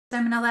So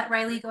I'm going to let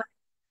Riley go.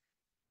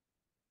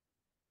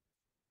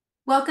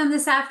 Welcome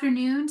this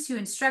afternoon to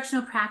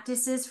Instructional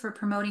Practices for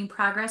Promoting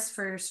Progress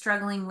for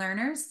Struggling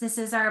Learners. This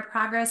is our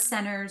Progress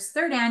Center's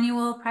third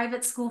annual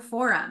private school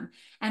forum,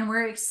 and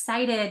we're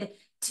excited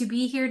to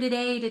be here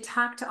today to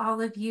talk to all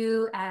of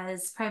you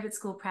as private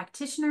school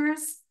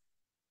practitioners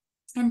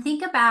and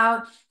think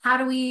about how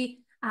do we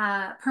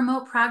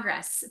promote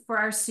progress for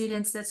our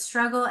students that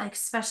struggle,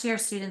 especially our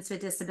students with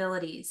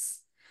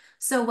disabilities.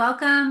 So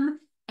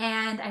welcome.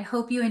 And I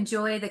hope you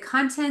enjoy the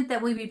content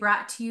that will be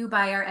brought to you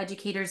by our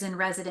educators and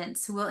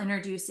residents, who we'll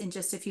introduce in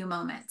just a few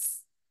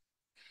moments.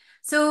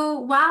 So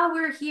while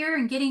we're here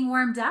and getting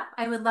warmed up,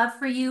 I would love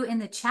for you in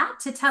the chat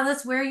to tell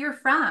us where you're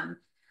from.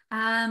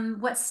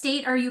 What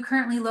state are you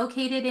currently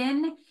located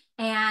in?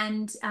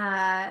 And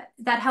that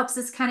helps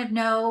us kind of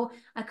know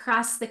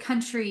across the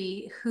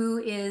country who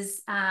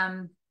is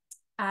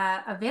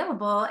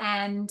available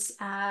and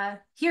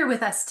here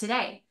with us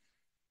today.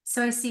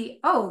 So I see,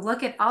 oh,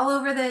 look at all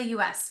over the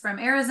US, from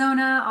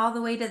Arizona all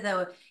the way to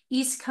the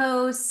East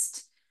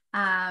Coast,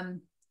 the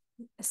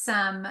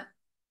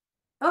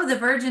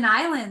Virgin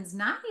Islands.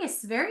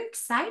 Nice, very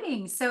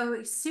exciting.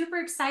 So super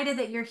excited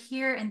that you're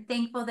here and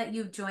thankful that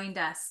you've joined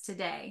us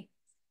today.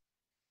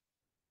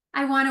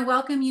 I want to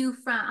welcome you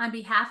on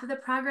behalf of the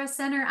Progress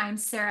Center. I'm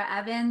Sarah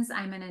Evans.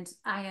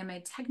 I am a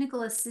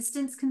technical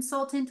assistance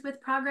consultant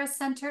with Progress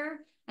Center,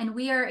 and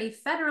we are a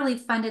federally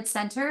funded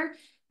center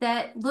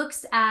that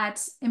looks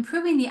at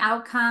improving the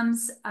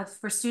outcomes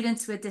for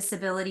students with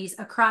disabilities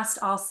across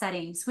all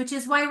settings, which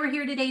is why we're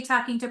here today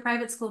talking to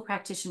private school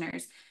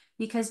practitioners,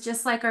 because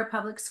just like our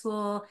public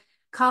school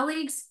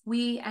colleagues,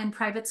 we and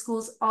private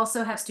schools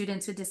also have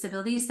students with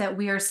disabilities that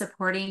we are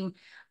supporting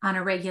on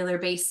a regular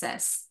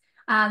basis.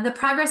 The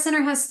Progress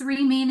Center has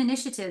three main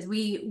initiatives.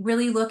 We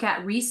really look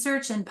at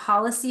research and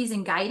policies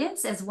and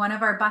guidance as one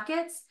of our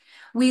buckets.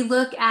 We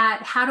look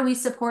at how do we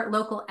support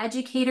local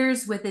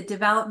educators with the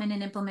development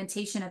and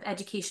implementation of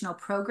educational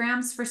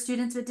programs for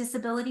students with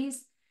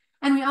disabilities.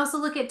 And we also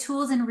look at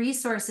tools and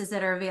resources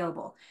that are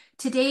available.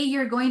 Today,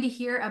 you're going to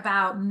hear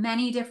about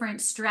many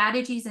different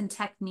strategies and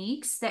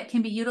techniques that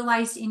can be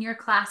utilized in your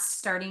class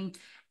starting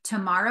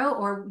tomorrow,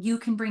 or you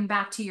can bring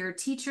back to your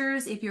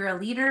teachers if you're a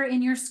leader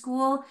in your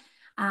school.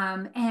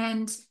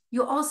 And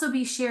you'll also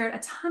be shared a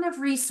ton of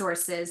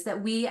resources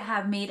that we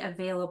have made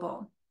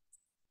available.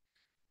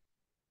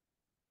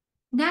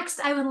 Next,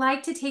 I would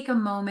like to take a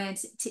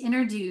moment to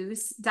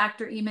introduce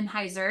Dr. Eamon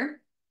Heiser,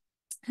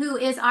 who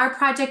is our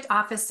project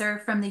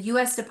officer from the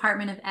U.S.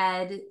 Department of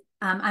Ed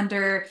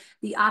under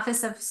the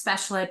Office of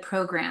Special Ed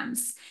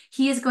Programs.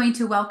 He is going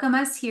to welcome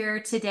us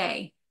here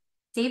today.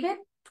 David?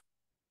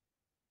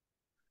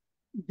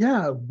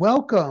 Yeah,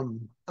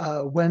 welcome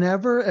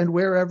whenever and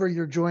wherever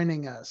you're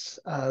joining us.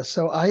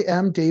 So I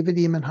am David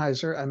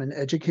Emenheiser. I'm an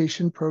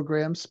education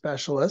program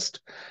specialist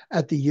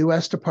at the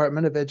U.S.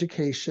 Department of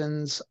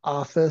Education's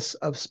Office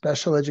of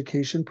Special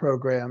Education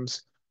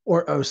Programs,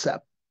 or OSEP.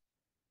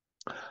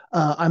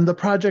 I'm the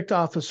project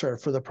officer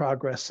for the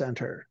Progress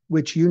Center,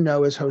 which you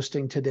know is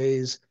hosting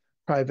today's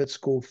private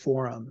school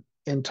forum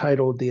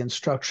entitled The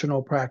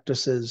Instructional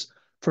Practices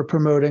for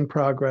Promoting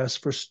Progress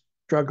for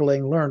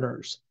Struggling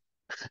Learners.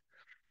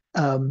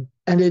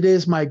 And it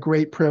is my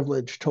great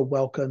privilege to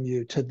welcome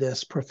you to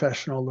this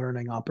professional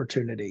learning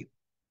opportunity.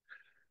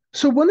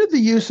 So one of the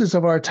uses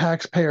of our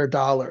taxpayer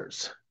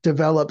dollars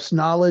develops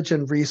knowledge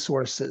and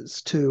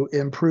resources to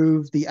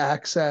improve the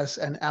access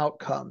and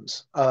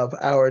outcomes of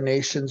our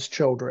nation's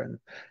children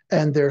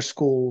and their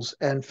schools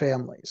and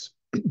families.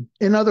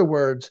 In other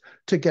words,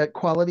 to get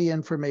quality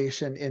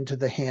information into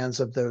the hands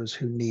of those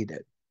who need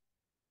it.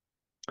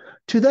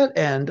 To that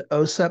end,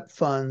 OSEP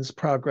funds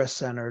Progress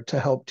Center to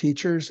help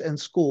teachers and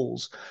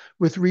schools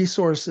with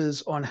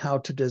resources on how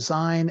to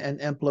design and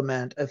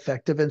implement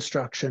effective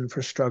instruction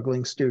for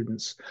struggling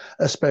students,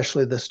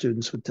 especially the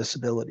students with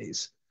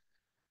disabilities.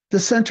 The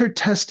center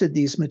tested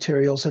these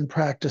materials and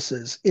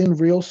practices in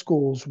real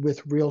schools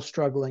with real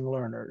struggling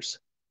learners.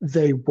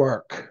 They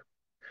work.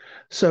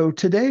 So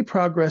today,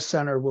 Progress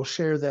Center will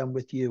share them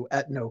with you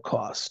at no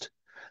cost.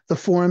 The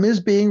forum is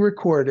being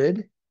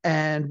recorded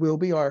and will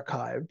be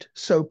archived.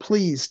 So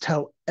please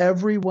tell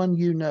everyone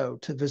you know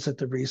to visit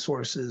the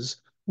resources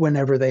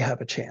whenever they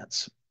have a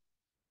chance.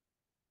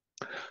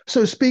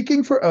 So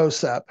speaking for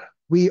OSEP,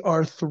 we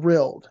are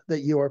thrilled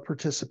that you are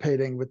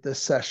participating with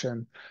this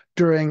session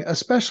during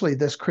especially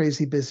this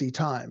crazy busy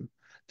time,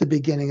 the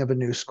beginning of a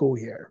new school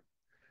year.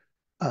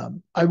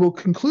 I will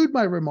conclude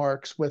my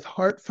remarks with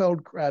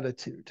heartfelt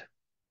gratitude.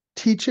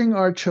 Teaching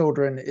our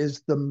children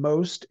is the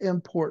most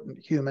important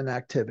human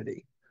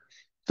activity.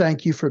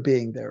 Thank you for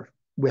being there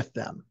with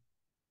them.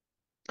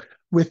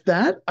 With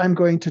that, I'm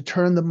going to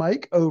turn the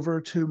mic over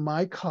to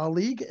my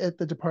colleague at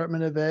the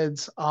Department of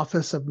Ed's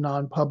Office of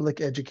Non-Public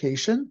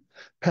Education,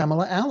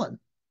 Pamela Allen.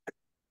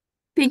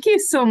 Thank you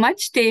so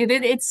much,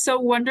 David. It's so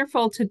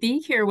wonderful to be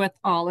here with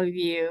all of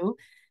you.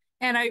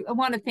 And I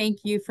want to thank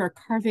you for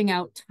carving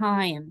out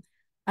time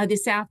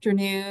this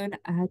afternoon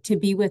to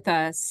be with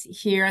us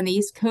here on the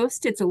East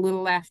Coast. It's a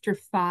little after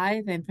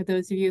 5. And for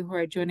those of you who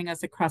are joining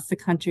us across the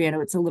country, I know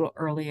it's a little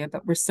earlier,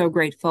 but we're so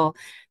grateful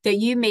that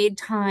you made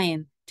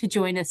time to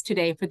join us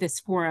today for this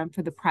forum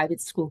for the private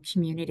school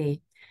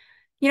community.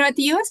 You know, at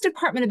the U.S.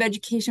 Department of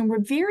Education, we're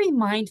very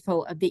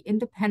mindful of the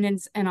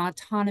independence and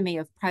autonomy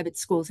of private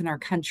schools in our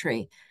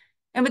country.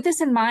 And with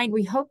this in mind,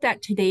 we hope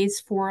that today's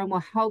forum will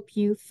help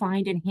you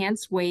find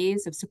enhanced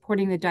ways of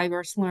supporting the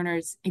diverse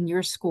learners in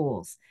your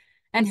schools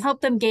and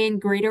help them gain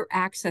greater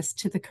access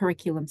to the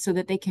curriculum so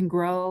that they can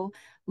grow,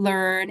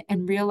 learn,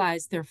 and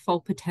realize their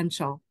full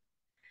potential.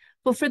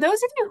 Well, for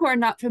those of you who are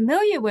not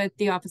familiar with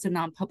the Office of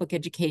Non-Public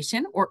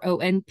Education, or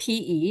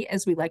ONPE,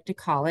 as we like to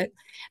call it,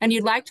 and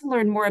you'd like to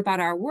learn more about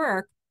our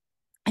work,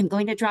 I'm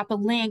going to drop a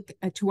link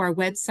to our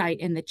website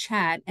in the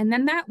chat, and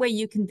then that way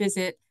you can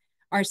visit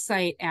our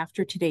site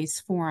after today's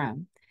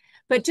forum.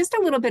 But just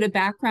a little bit of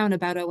background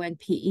about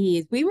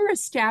ONPE. We were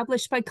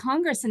established by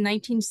Congress in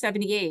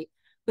 1978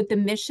 with the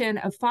mission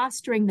of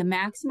fostering the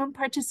maximum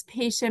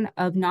participation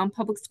of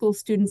non-public school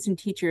students and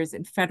teachers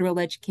in federal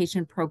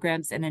education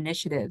programs and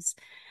initiatives.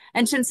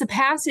 And since the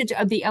passage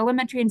of the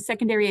Elementary and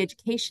Secondary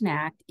Education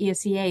Act,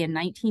 ESEA, in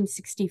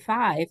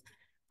 1965,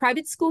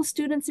 private school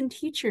students and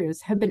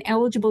teachers have been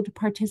eligible to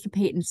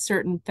participate in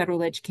certain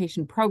federal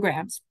education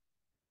programs.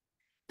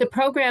 The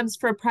programs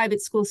for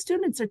private school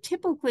students are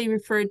typically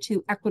referred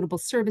to equitable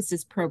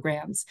services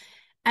programs,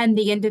 and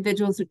the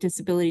Individuals with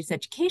Disabilities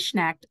Education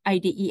Act,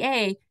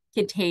 IDEA,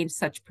 contains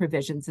such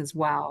provisions as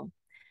well.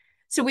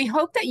 So we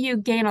hope that you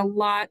gain a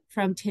lot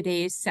from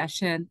today's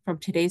session, from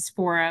today's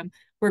forum.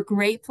 We're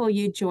grateful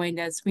you joined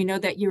us. We know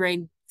that you're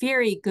in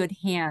very good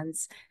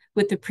hands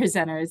with the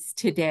presenters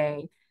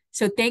today.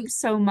 So thanks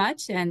so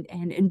much and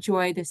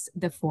enjoy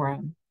the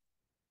forum.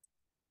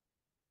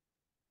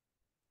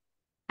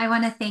 I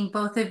want to thank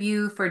both of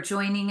you for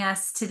joining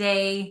us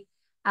today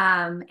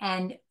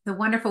and the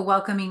wonderful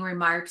welcoming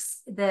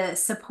remarks. The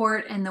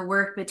support and the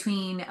work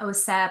between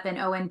OSEP and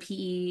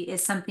ONPE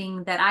is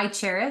something that I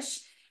cherish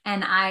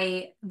and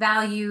I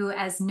value,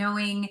 as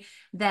knowing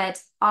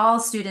that all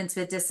students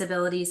with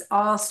disabilities,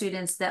 all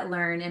students that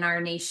learn in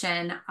our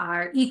nation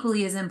are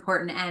equally as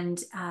important,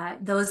 and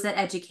those that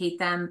educate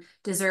them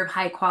deserve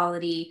high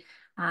quality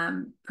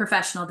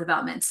professional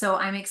development. So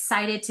I'm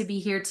excited to be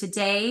here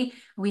today.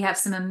 We have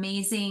some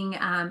amazing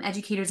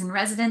educators and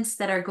residents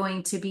that are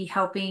going to be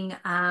helping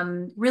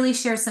really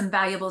share some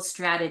valuable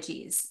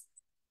strategies.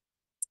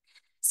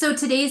 So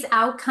today's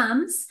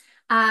outcomes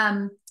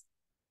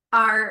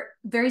are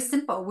very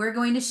simple. We're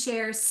going to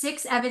share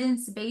 6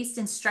 evidence-based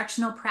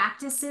instructional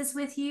practices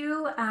with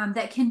you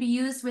that can be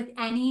used with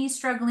any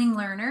struggling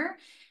learner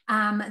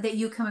that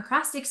you come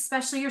across,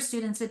 especially your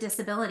students with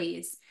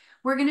disabilities.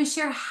 We're going to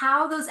share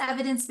how those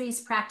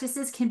evidence-based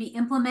practices can be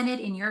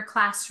implemented in your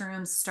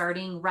classrooms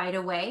starting right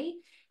away.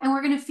 And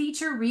we're going to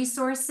feature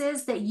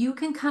resources that you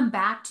can come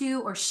back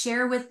to or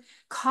share with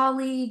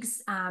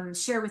colleagues,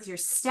 share with your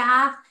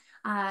staff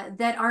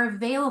that are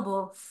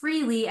available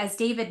freely, as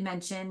David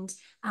mentioned,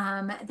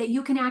 that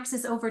you can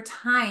access over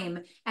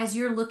time as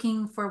you're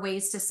looking for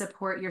ways to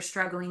support your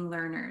struggling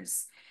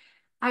learners.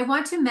 I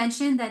want to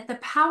mention that the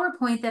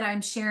PowerPoint that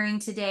I'm sharing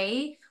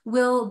today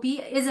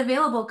is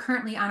available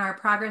currently on our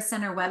Progress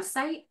Center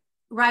website.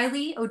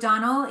 Riley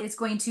O'Donnell is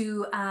going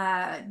to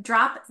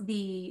drop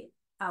the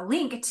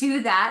link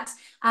to that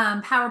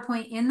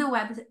PowerPoint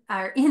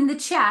in the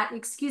chat,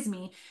 excuse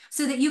me,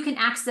 so that you can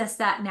access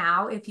that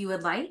now if you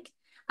would like.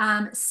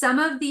 Some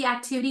of the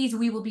activities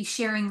we will be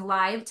sharing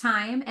live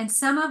time, and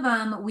some of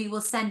them we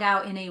will send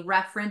out in a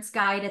reference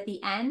guide at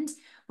the end.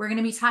 We're going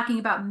to be talking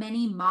about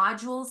many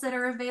modules that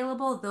are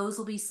available. Those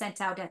will be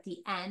sent out at the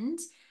end.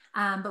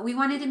 But we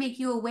wanted to make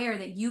you aware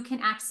that you can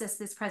access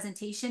this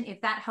presentation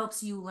if that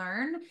helps you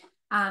learn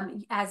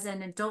as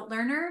an adult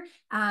learner.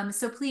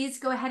 So please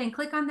go ahead and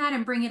click on that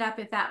and bring it up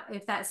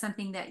if that's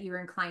something that you're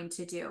inclined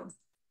to do.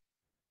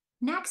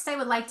 Next, I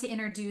would like to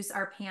introduce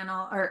our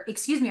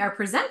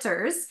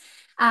presenters.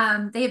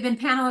 They have been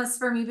panelists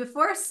for me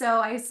before,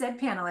 so I said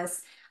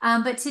panelists.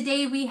 But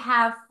today we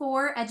have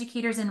 4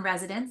 educators in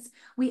residence.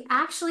 We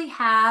actually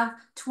have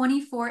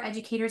 24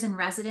 educators in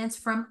residence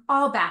from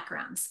all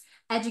backgrounds.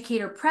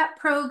 Educator prep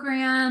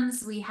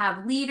programs, we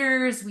have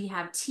leaders, we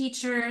have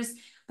teachers,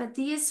 but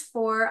these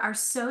 4 are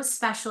so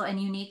special and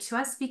unique to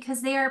us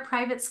because they are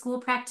private school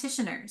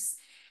practitioners.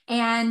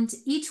 And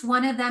each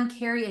one of them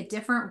carry a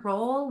different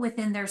role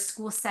within their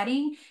school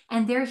setting.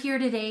 And they're here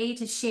today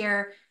to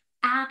share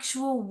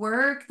actual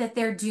work that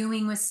they're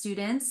doing with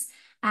students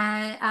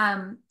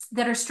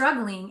that are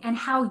struggling, and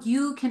how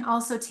you can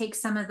also take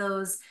some of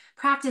those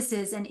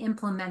practices and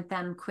implement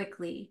them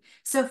quickly.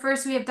 So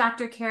first we have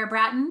Dr. Kara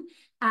Bratton.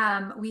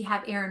 We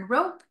have Erin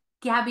Rope,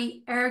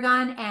 Gabby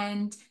Aragon,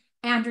 and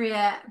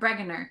Andrea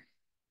Bregener.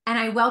 And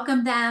I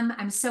welcome them.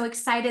 I'm so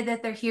excited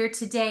that they're here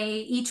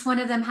today. Each one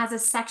of them has a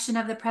section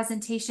of the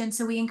presentation,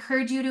 so we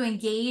encourage you to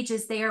engage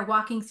as they are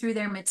walking through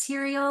their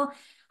material,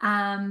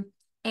 and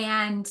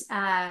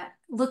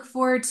look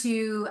forward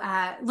to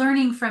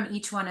learning from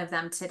each one of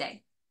them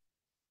today.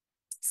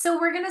 So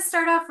we're going to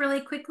start off really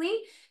quickly,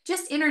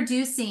 just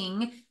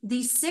introducing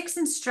the 6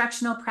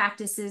 instructional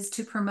practices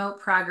to promote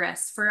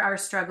progress for our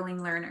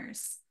struggling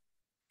learners.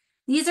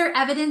 These are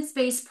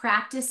evidence-based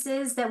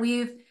practices that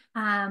we've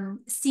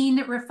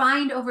seen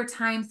refined over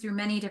time through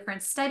many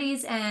different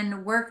studies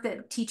and work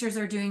that teachers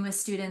are doing with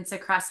students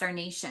across our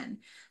nation.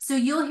 So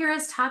you'll hear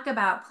us talk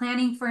about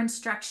planning for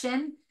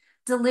instruction,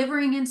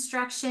 delivering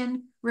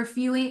instruction,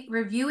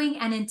 reviewing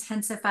and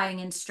intensifying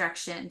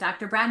instruction.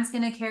 Dr. Bratton's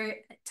going to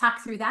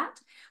talk through that.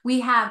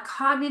 We have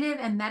cognitive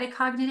and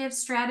metacognitive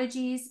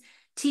strategies,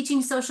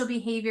 teaching social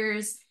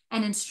behaviors,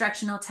 and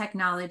instructional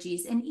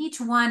technologies. And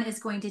each one is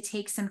going to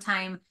take some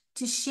time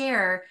to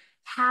share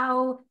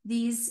how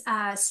these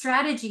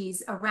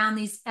strategies around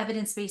these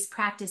evidence-based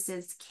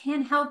practices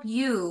can help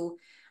you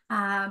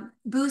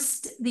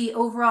boost the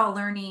overall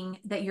learning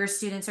that your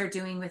students are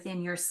doing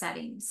within your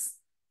settings.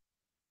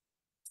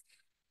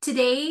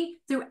 Today,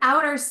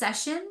 throughout our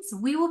sessions,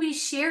 we will be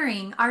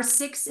sharing our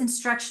 6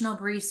 instructional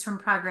briefs from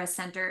Progress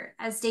Center.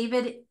 As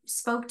David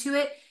spoke to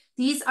it,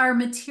 these are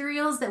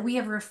materials that we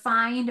have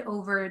refined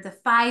over the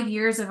 5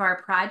 years of our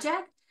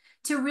project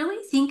to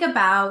really think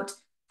about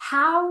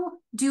how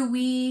do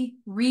we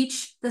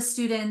reach the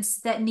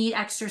students that need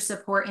extra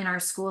support in our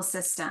school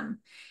system.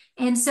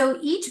 And so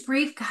each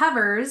brief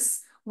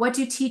covers what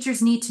do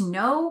teachers need to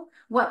know,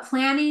 what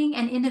planning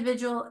and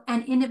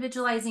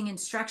individualizing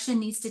instruction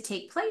needs to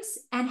take place,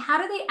 and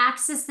how do they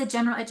access the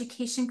general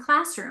education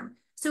classroom.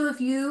 So if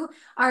you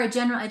are a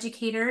general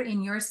educator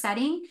in your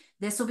setting,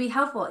 this will be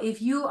helpful.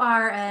 If you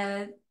are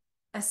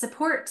a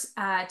support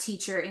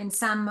teacher in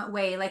some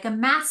way, like a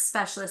math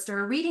specialist or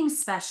a reading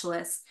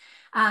specialist,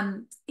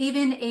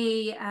 even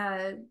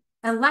a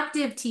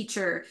elective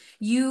teacher,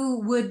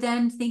 you would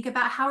then think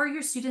about how are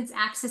your students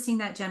accessing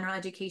that general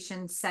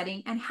education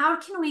setting, and how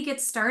can we get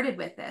started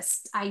with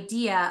this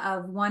idea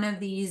of one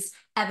of these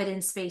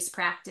evidence-based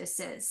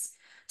practices.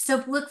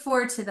 So look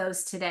forward to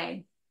those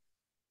today.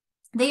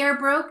 They are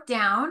broke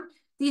down.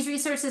 These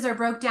resources are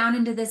broke down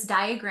into this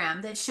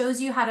diagram that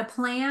shows you how to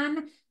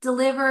plan,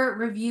 deliver,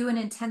 review, and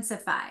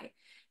intensify.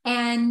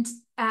 And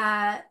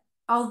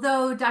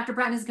although Dr.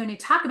 Bratton is going to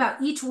talk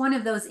about each one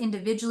of those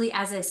individually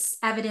as an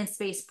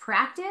evidence-based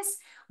practice,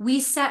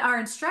 we set our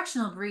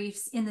instructional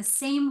briefs in the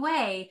same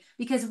way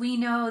because we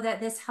know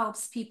that this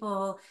helps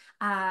people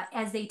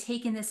as they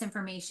take in this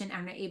information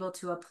and are able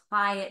to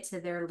apply it to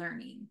their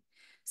learning.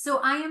 So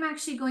I am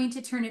actually going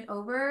to turn it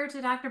over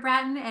to Dr.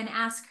 Bratton and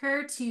ask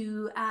her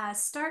to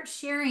start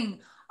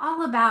sharing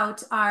all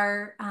about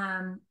our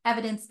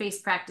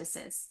evidence-based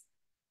practices.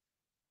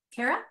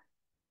 Kara?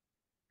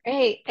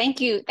 Great.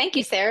 Thank you. Thank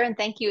you, Sarah. And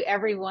thank you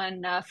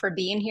everyone for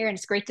being here. And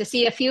it's great to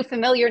see a few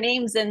familiar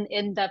names in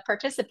the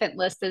participant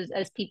list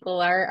as people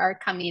are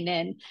coming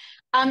in.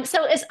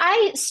 So as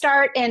I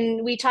start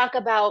and we talk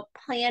about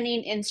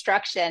planning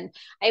instruction,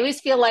 I always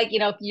feel like,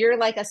 if you're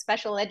like a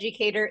special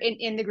educator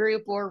in the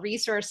group or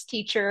resource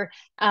teacher,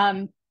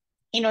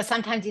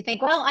 sometimes you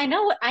think, well, I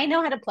know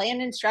how to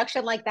plan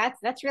instruction. Like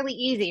that's really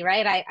easy,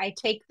 right? I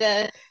take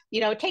the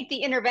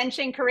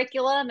intervention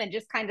curriculum and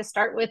just kind of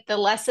start with the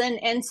lesson.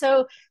 And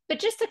so, but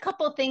just a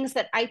couple of things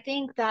that I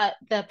think that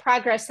the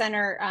Progress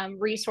Center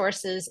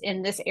resources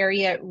in this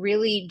area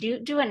really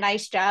do a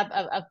nice job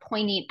of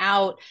pointing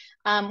out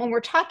when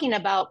we're talking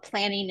about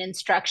planning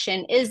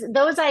instruction is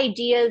those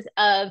ideas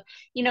of,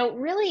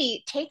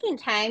 really taking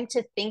time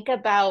to think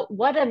about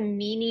what a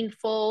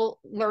meaningful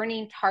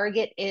learning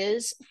target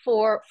is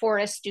for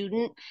a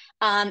student.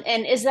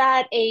 And is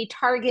that a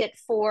target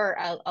for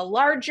a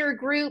larger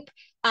group?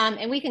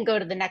 And we can go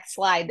to the next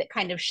slide that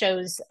kind of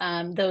shows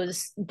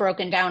those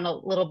broken down a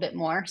little bit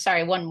more.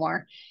 Sorry, one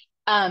more.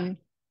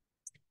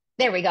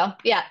 There we go.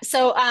 Yeah.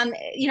 So,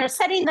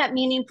 setting that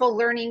meaningful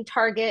learning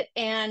target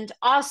and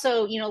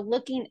also,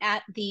 looking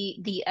at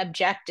the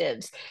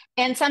objectives.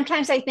 And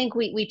sometimes I think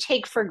we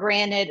take for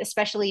granted,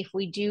 especially if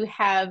we do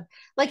have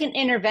like an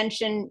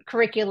intervention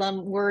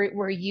curriculum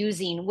we're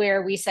using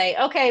where we say,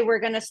 okay, we're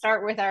going to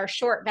start with our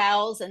short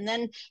vowels and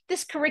then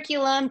this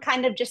curriculum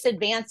kind of just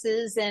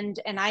advances and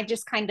I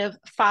just kind of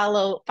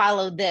follow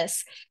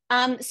this.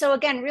 So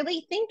again,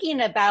 really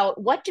thinking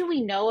about what do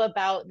we know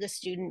about the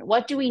student?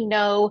 What do we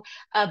know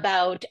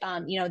about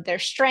their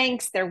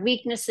strengths, their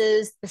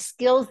weaknesses, the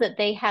skills that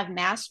they have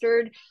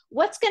mastered?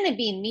 What's going to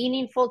be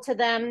meaningful to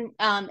them,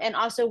 and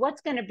also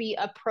what's going to be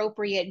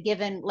appropriate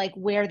given like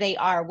where they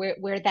are,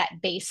 where that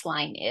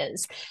baseline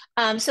is.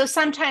 So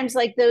sometimes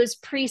like those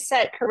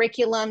preset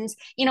curriculums,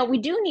 we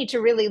do need to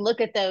really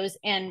look at those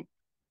and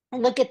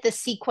look at the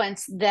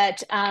sequence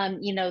that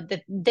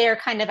that they're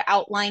kind of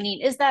outlining.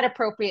 Is that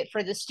appropriate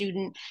for the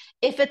student?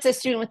 If it's a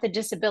student with a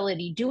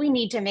disability, do we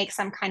need to make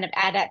some kind of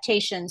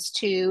adaptations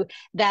to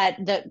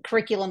the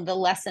curriculum, the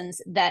lessons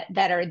that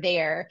are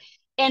there?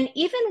 And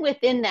even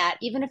within that,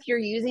 even if you're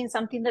using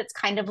something that's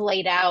kind of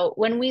laid out,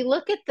 when we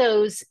look at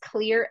those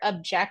clear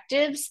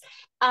objectives,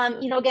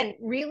 again,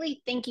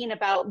 really thinking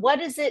about what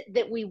is it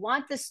that we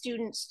want the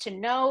students to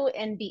know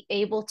and be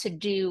able to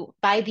do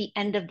by the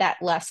end of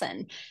that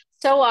lesson.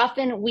 So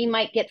often we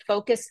might get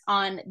focused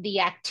on the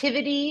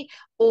activity,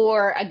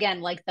 or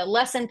again, like the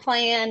lesson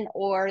plan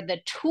or the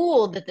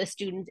tool that the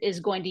student is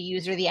going to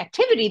use or the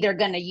activity they're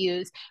going to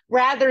use,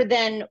 rather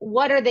than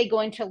what are they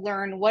going to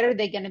learn? What are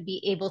they going to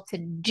be able to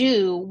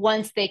do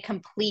once they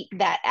complete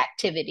that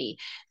activity?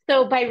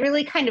 So by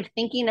really kind of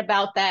thinking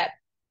about that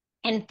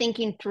and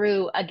thinking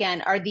through,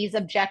 again, are these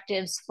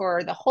objectives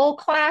for the whole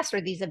class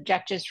or these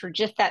objectives for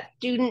just that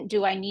student?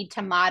 Do I need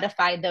to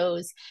modify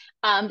those?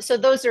 So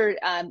those are,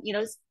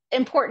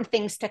 important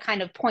things to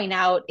kind of point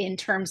out in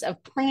terms of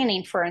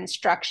planning for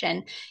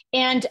instruction.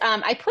 And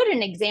I put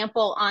an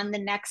example on the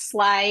next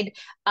slide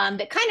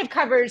that kind of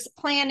covers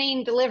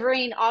planning,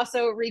 delivering,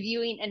 also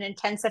reviewing and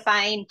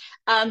intensifying.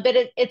 But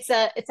it's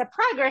a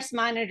progress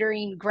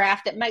monitoring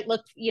graph that might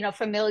look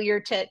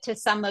familiar to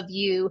some of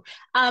you.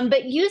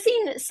 But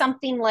using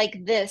something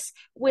like this,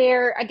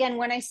 where again,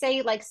 when I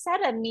say like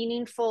set a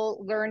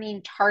meaningful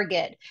learning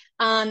target,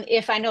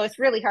 if I know it's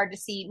really hard to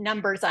see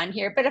numbers on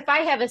here, but if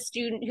I have a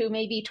student who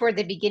maybe toward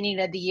the beginning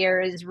of the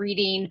year is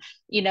reading,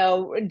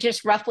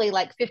 just roughly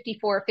like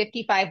 54,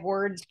 55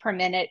 words per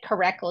minute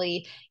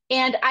correctly,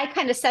 and I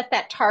kind of set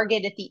that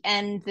target at the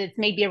end that's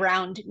maybe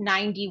around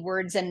 90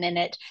 words a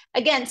minute.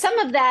 Again, some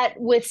of that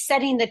with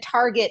setting the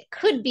target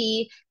could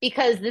be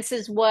because this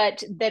is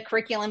what the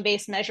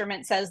curriculum-based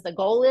measurement says the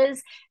goal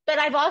is. But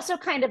I've also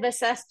kind of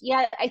assessed,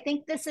 yeah, I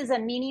think this is a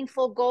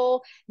meaningful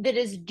goal that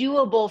is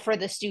doable for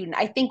the student.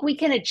 I think we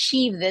can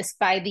achieve this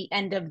by the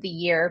end of the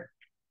year.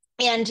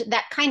 And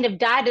that kind of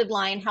dotted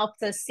line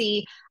helps us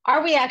see,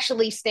 are we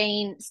actually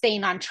staying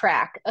on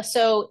track?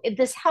 So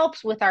this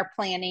helps with our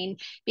planning,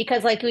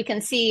 because like we can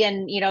see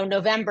in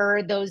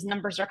November, those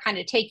numbers are kind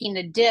of taking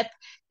a dip.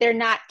 They're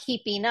not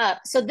keeping up.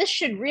 So this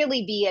should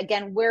really be,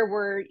 again, where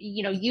we're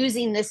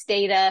using this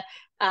data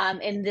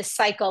in this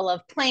cycle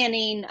of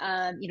planning,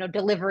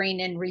 delivering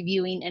and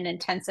reviewing and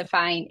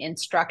intensifying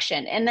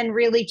instruction. And then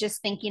really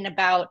just thinking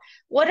about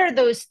what are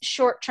those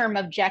short-term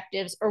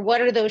objectives, or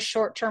what are those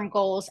short-term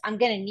goals I'm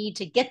going to need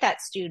to get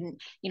that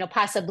student,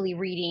 possibly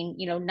reading,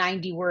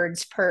 90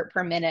 words per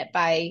minute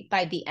by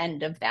the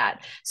end of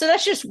that. So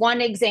that's just one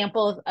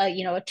example of,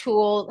 a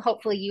tool.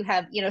 Hopefully you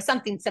have,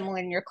 something similar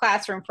in your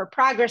classroom for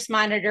progress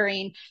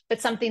monitoring, but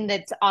something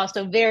that's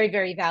also very,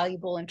 very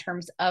valuable in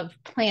terms of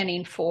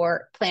planning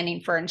for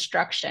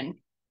instruction.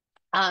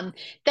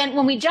 Then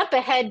when we jump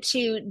ahead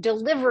to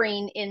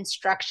delivering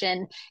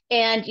instruction,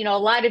 and a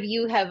lot of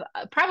you have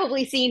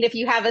probably seen, if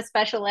you have a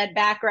special ed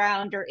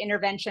background or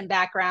intervention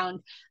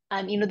background,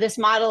 this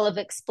model of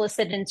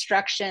explicit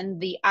instruction,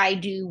 the I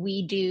do,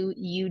 we do,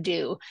 you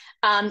do.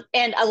 And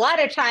a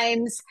lot of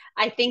times,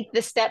 I think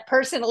the step,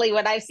 personally,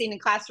 what I've seen in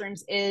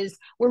classrooms is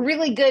we're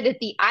really good at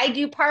the I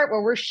do part,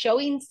 where we're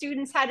showing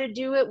students how to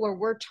do it, where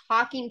we're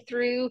talking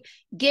through,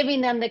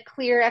 giving them the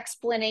clear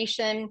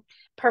explanation,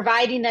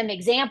 providing them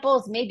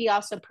examples, maybe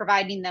also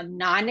providing them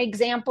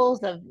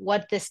non-examples of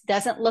what this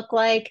doesn't look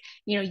like,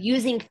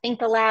 using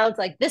think alouds,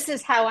 like this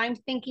is how I'm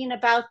thinking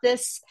about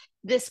this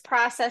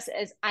process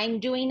as I'm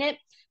doing it.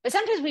 But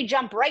sometimes we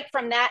jump right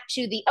from that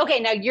to the, okay,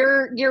 now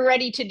you're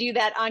ready to do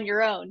that on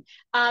your own.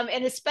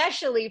 And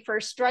especially for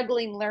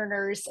struggling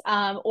learners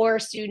or a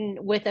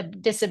student with a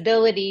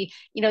disability,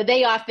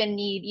 they often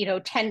need,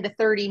 10 to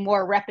 30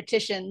 more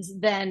repetitions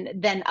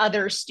than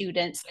other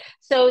students.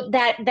 So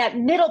that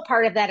middle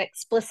part of that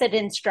explicit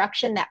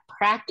instruction, that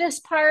practice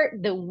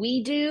part that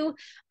we do,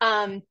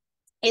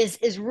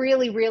 is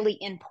really, really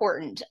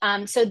important.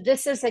 So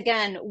this is,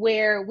 again,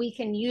 where we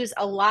can use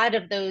a lot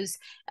of those,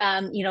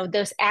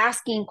 those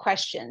asking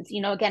questions,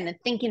 again, and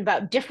thinking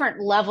about different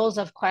levels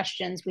of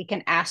questions we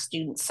can ask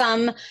students.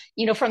 Some,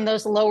 from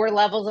those lower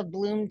levels of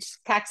Bloom's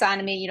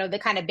taxonomy, the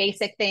kind of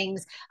basic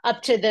things,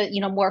 up to the,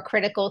 more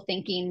critical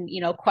thinking,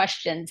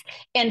 questions.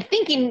 And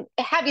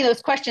having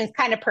those questions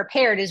kind of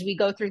prepared as we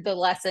go through the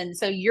lesson.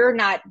 So you're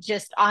not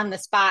just on the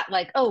spot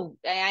like, oh,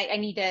 I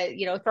need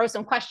to, throw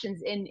some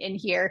questions in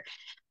here.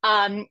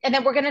 And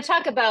then we're going to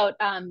talk about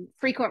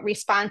frequent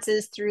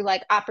responses through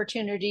like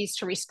opportunities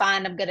to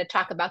respond. I'm going to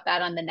talk about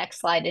that on the next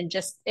slide in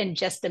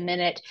just a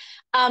minute.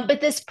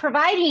 But this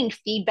providing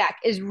feedback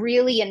is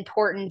really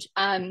important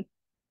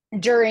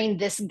during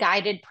this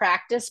guided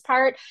practice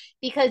part,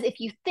 because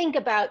if you think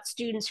about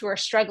students who are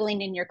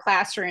struggling in your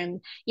classroom,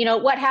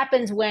 what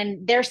happens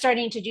when they're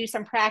starting to do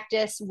some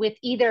practice with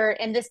either,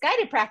 and this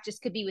guided practice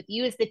could be with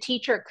you as the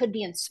teacher, it could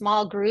be in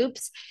small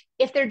groups.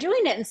 If they're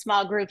doing it in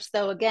small groups,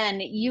 though, again,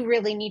 you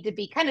really need to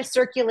be kind of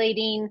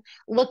circulating,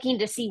 looking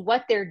to see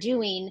what they're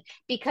doing,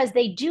 because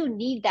they do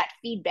need that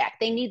feedback.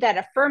 They need that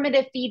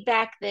affirmative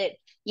feedback that,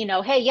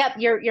 hey, yep,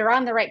 you're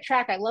on the right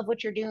track. I love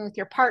what you're doing with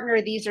your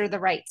partner. These are the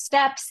right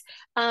steps.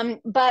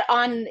 But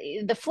on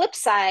the flip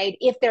side,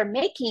 if they're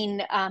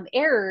making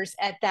errors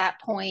at that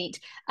point,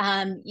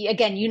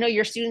 again,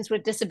 your students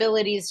with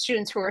disabilities,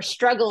 students who are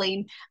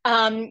struggling,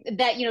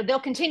 that, they'll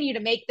continue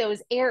to make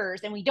those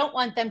errors, and we don't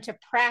want them to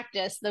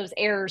practice those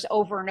errors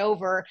over and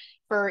over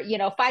for,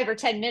 5 or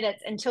 10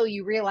 minutes until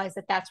you realize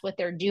that that's what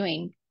they're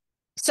doing.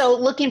 So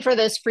looking for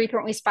those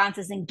frequent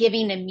responses and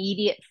giving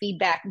immediate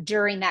feedback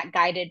during that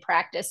guided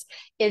practice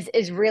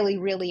is really,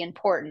 really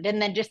important.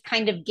 And then just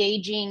kind of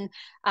gauging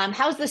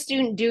how's the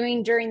student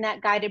doing during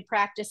that guided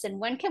practice, and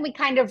when can we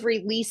kind of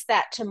release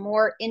that to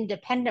more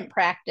independent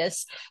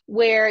practice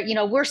where,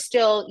 we're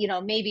still,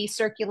 maybe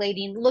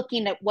circulating,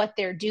 looking at what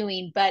they're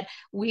doing, but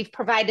we've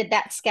provided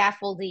that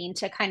scaffolding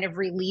to kind of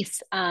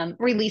release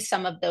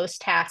some of those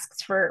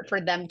tasks for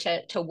them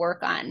to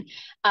work on.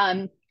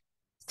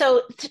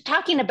 So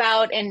talking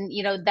about, and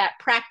that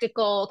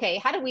practical, okay,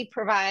 how do we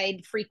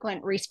provide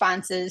frequent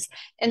responses?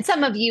 And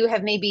some of you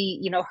have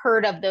maybe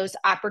heard of those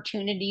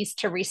opportunities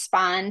to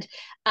respond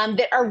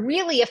that are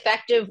really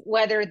effective,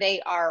 whether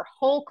they are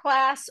whole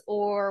class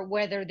or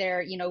whether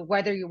they're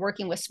whether you're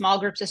working with small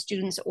groups of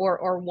students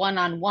or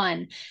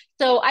one-on-one.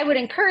 So I would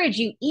encourage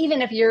you,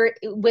 even if you're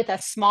with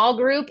a small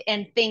group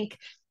and think,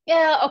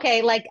 yeah,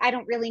 okay, like I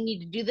don't really need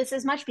to do this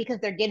as much because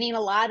they're getting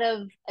a lot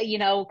of,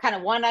 kind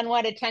of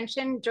one-on-one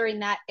attention during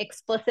that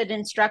explicit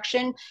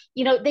instruction.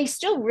 They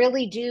still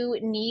really do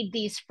need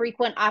these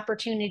frequent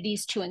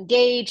opportunities to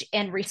engage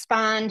and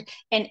respond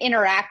and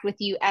interact with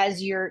you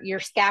as you're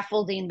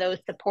scaffolding those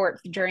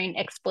supports during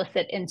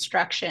explicit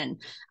instruction.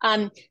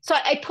 So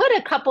I put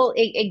a couple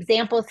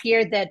examples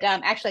here that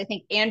actually I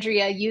think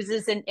Andrea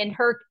uses in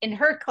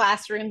her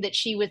classroom that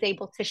she was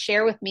able to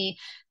share with me.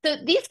 So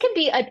these can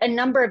be a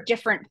number of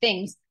different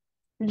things.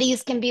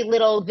 These can be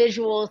little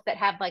visuals that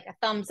have like a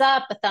thumbs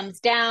up, a thumbs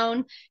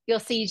down.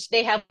 You'll see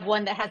they have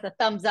one that has a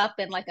thumbs up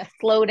and like a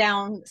slow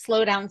down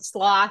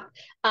sloth.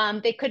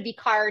 They could be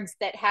cards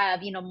that have,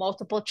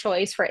 multiple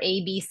choice for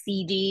A, B,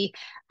 C, D.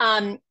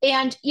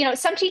 And,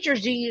 some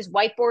teachers do use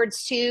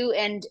whiteboards too.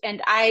 And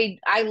I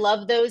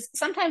love those.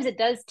 Sometimes it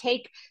does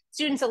take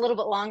students a little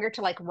bit longer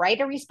to like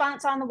write a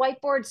response on the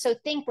whiteboard. So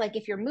think like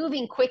if you're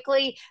moving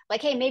quickly,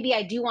 like, hey, maybe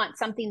I do want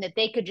something that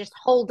they could just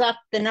hold up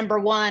the number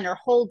 1 or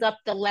hold up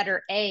the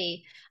letter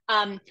A.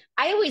 I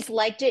always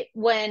liked it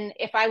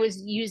if I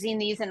was using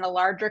these in a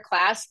larger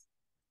class,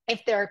 if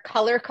they're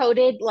color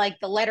coded, like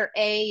the letter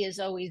A is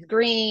always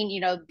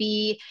green,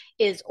 B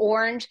is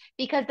orange,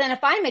 because then if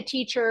I'm a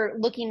teacher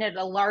looking at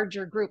a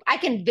larger group, I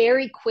can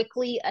very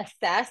quickly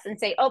assess and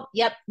say, oh,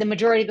 yep, the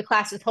majority of the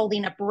class is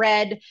holding up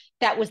red.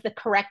 That was the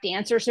correct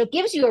answer. So it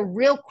gives you a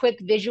real quick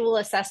visual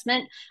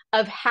assessment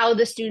of how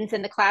the students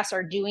in the class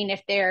are doing,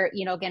 if they're,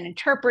 again,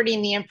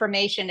 interpreting the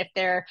information, if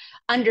they're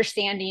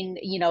understanding,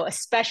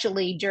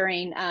 especially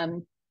during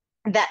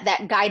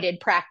that guided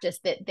practice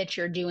that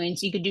you're doing.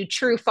 So you could do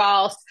true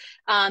false.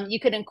 You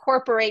could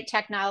incorporate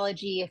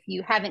technology if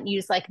you haven't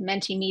used like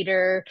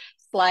Mentimeter,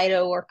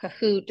 Slido, or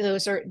Kahoot.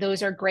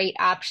 Those are great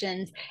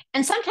options.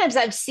 And sometimes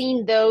I've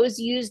seen those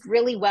used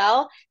really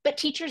well, but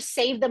teachers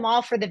save them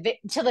all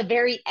till the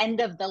very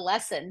end of the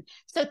lesson.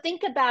 So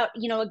think about,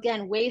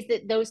 again, ways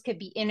that those could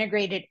be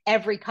integrated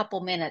every couple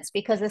minutes,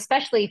 because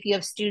especially if you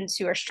have students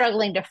who are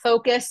struggling to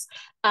focus,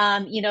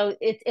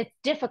 it's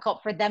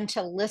difficult for them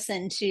to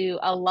listen to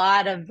a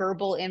lot of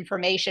verbal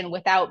information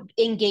without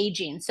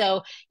engaging.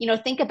 So,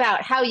 think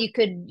about how you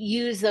could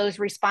use those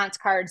response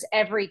cards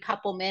every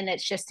couple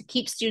minutes just to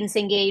keep students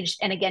engaged.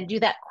 And again, do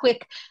that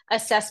quick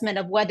assessment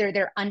of whether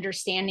they're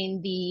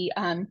understanding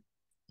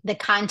the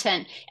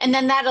content. And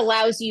then that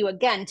allows you,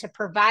 again, to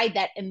provide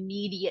that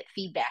immediate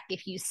feedback.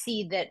 If you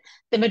see that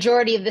the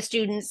majority of the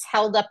students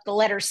held up the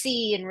letter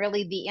C and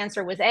really the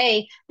answer was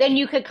A, then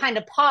you could kind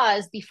of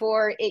pause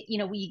before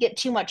you get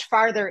too much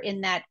farther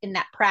in that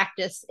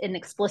practice in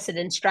explicit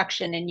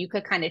instruction, and you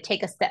could kind of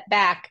take a step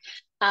back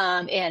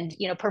and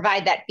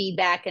provide that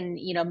feedback and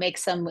make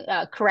some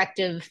correct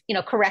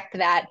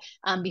that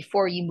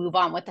before you move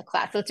on with the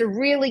class. So it's a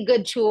really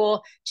good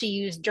tool to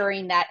use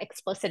during that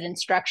explicit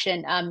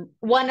instruction.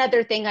 One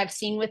other thing I've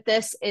seen with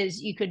this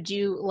is you could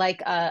do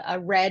like a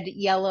red,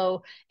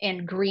 yellow,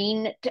 and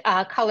green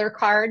color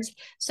cards.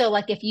 So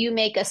like if you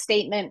make a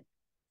statement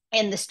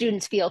and the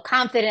students feel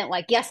confident,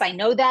 like, yes, I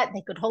know that,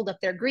 they could hold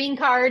up their green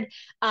card.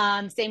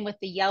 Same with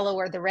the yellow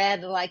or the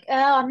red. They're like,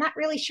 oh, I'm not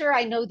really sure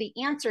I know the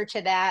answer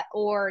to that,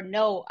 or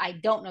no, I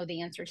don't know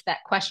the answer to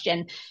that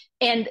question.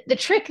 And the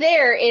trick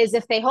there is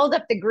if they hold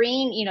up the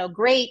green,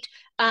 great.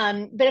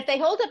 But if they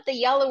hold up the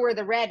yellow or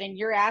the red and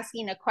you're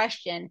asking a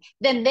question,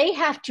 then they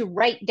have to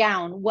write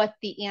down what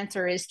the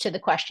answer is to the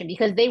question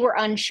because they were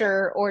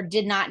unsure or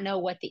did not know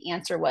what the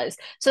answer was.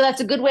 So that's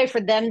a good way for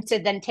them to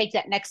then take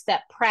that next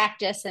step,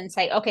 practice, and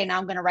say, okay, now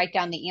I'm going to write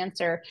down the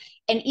answer.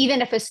 And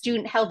even if a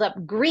student held up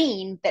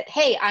green, that,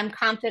 hey, I'm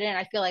confident,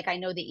 I feel like I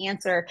know the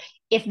answer.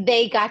 If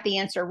they got the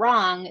answer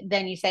wrong,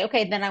 then you say,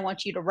 okay, then I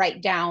want you to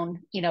write down,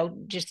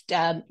 just,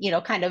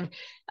 kind of,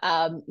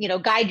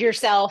 guide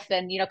yourself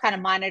and, kind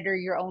of monitor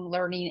your own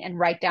learning and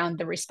write down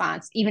the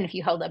response, even if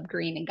you held up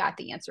green and got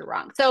the answer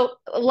wrong. So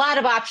a lot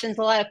of options,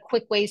 a lot of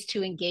quick ways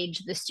to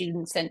engage the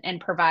students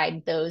and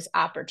provide those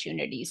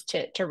opportunities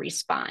to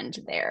respond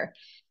there.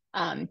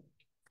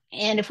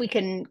 And if we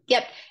can,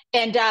 yep.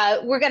 And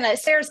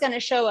Sarah's gonna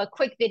show a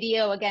quick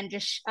video again,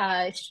 just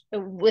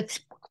with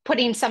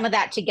putting some of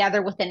that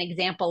together with an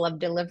example of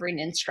delivering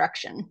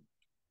instruction.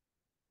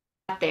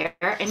 there.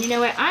 And you know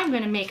what? I'm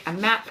going to make a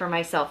map for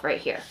myself right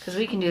here because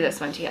we can do this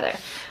one together.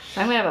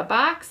 So I'm going to have a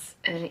box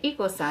and an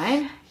equal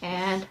sign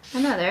and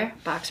another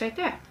box right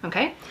there.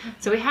 Okay?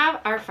 So we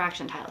have our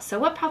fraction tiles. So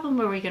what problem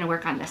were we going to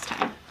work on this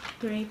time?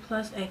 3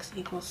 plus x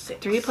equals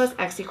 6. 3 plus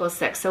x equals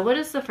 6. So what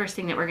is the first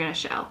thing that we're going to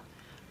show?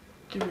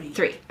 3.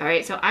 3. All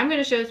right, so I'm going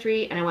to show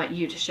 3 and I want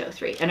you to show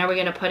 3. And are we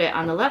going to put it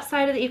on the left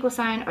side of the equal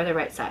sign or the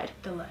right side?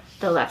 The left.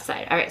 The left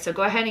side. All right, so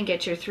go ahead and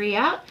get your 3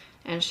 out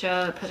and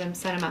show,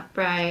 set them up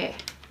right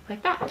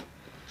like that.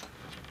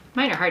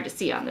 Mine are hard to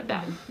see on the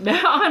bed,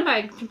 on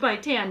my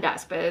tan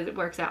desk, but it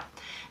works out.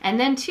 And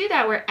then to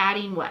that, we're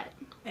adding what?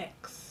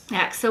 X.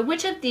 X. So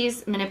which of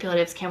these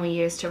manipulatives can we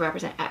use to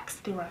represent X?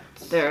 The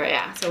rods.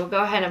 Yeah, so we'll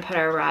go ahead and put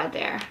our rod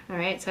there. All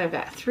right, so I've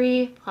got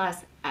 3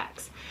 plus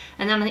X.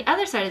 And then on the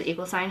other side of the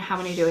equal sign, how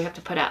many do we have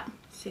to put up?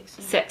 6.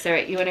 6. All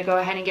right, you want to go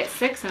ahead and get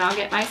 6 and I'll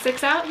get my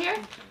 6 out here?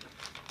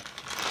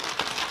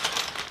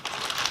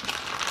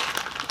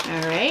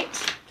 All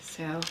right,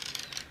 so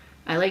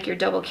I like your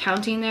double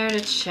counting there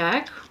to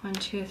check. 1,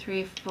 2,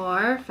 3,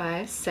 4,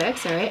 5,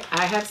 6. All right,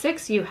 I have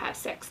 6, you have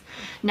 6.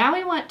 Now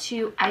we want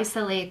to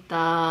isolate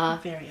the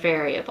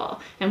variable.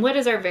 And what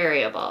is our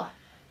variable?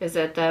 Is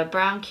it the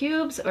brown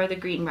cubes or the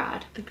green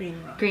rod? The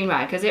green rod. Green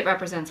rod, because it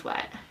represents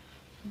what?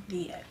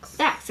 The x.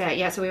 X,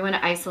 yeah, so we want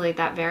to isolate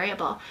that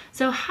variable.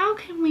 So how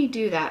can we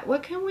do that?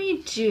 What can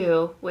we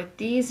do with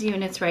these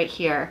units right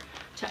here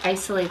to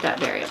isolate that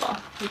variable?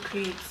 We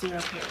create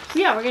 0 pairs.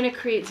 Yeah, we're going to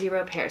create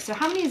 0 pairs. So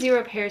how many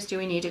 0 pairs do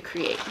we need to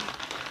create?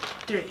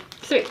 3.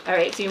 3. All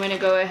right, so you want to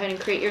go ahead and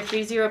create your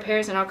 3 0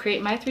 pairs and I'll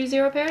create my 3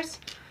 0 pairs?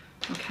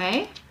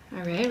 Okay, all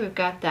right, we've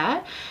got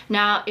that.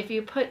 Now, if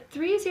you put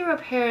 3 0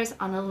 pairs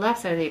on the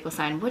left side of the equal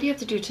sign, what do you have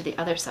to do to the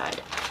other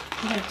side?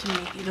 You have to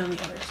make it on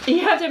the other side.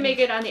 You have to make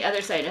it on the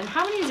other side. And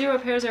how many 0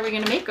 pairs are we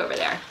going to make over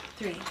there?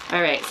 3.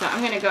 All right, so I'm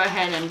going to go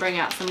ahead and bring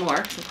out some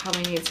more because we'll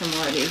probably need some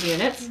more of these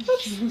units.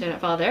 Oops, didn't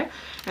fall there.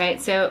 All right,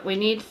 so we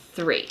need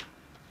 3.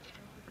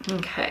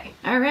 Okay,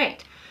 all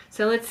right.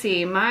 So let's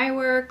see, my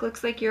work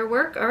looks like your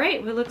work. All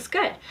right, well, it looks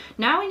good.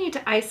 Now we need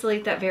to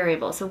isolate that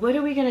variable. So what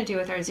are we going to do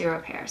with our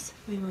 0 pairs?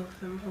 We move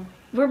them away.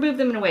 We'll move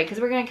them away because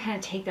we're going to kind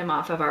of take them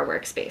off of our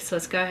workspace. So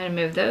let's go ahead and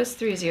move those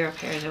 3 0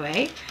 pairs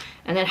away.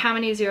 And then how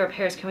many 0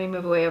 pairs can we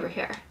move away over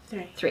here?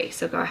 3. 3,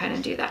 so go ahead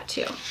and do that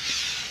too.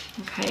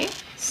 Okay,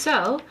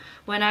 so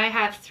when I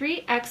have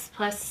 3x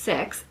plus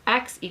 6,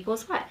 x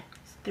equals what?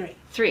 3.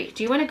 3.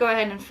 Do you want to go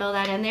ahead and fill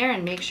that in there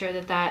and make sure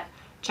that that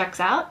checks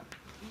out?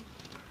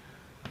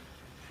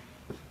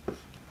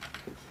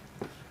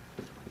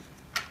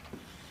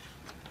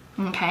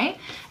 Okay,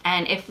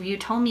 and if you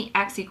told me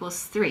x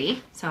equals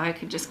 3, so I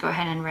could just go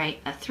ahead and write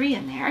a 3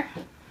 in there.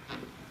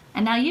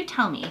 And now you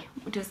tell me,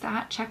 does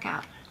that check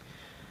out?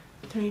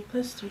 3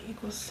 plus 3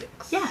 equals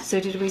 6. Yeah,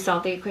 so did we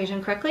solve the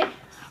equation correctly?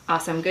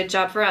 Awesome, good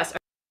job for us.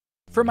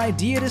 From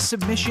idea to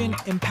submission,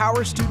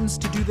 empower students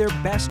to do their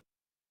best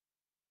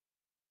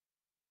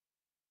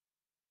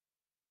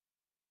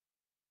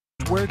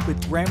work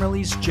with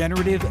Grammarly's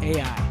generative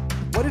AI.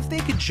 What if they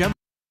could jump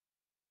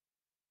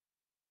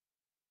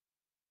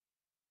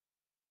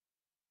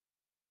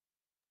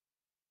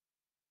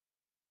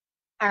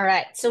All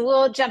right, so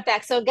we'll jump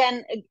back. So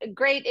again, a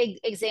great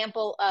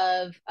example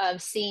of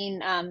seeing,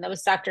 that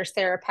was Dr.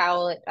 Sarah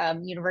Powell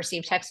at University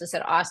of Texas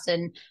at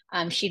Austin.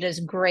 She does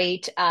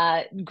great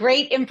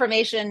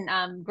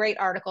information, great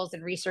articles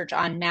and research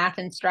on math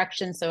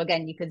instruction. So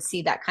again, you could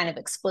see that kind of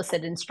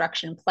explicit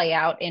instruction play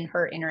out in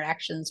her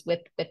interactions with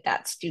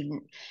that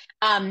student.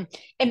 And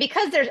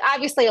because there's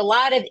obviously a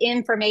lot of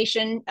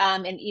information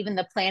and even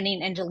the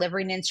planning and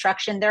delivering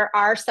instruction, there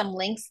are some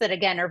links that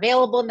again are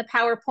available in the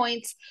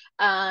PowerPoints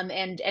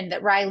and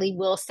that Riley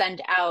will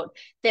send out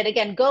that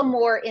again go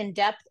more in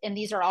depth. And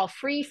these are all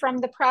free from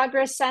the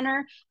Progress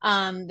Center,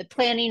 the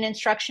planning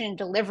instruction and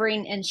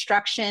delivering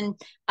instruction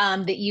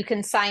that you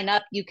can sign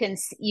up. You can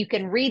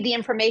read the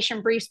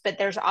information briefs, but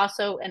there's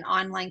also an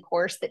online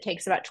course that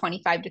takes about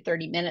 25 to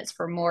 30 minutes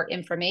for more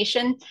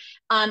information.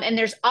 And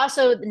there's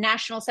also the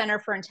National Center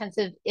for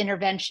Intensive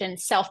Intervention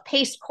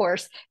self-paced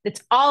course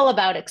that's all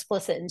about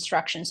explicit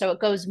instruction. So it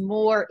goes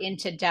more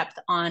into depth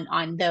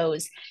on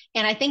those.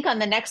 And I think on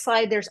the next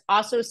slide, there's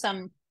also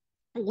some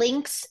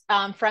links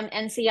from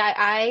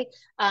NCII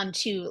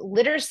to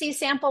literacy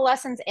sample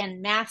lessons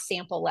and math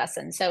sample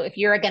lessons. So if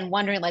you're again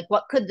wondering like,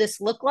 what could this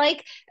look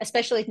like,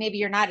 especially if maybe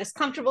you're not as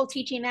comfortable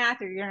teaching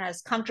math or you're not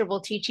as comfortable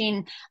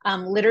teaching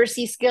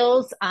literacy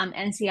skills,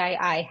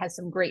 NCII has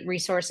some great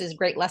resources,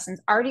 great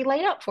lessons already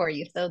laid out for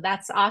you. So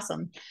that's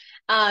awesome.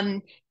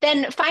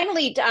 Then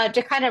finally,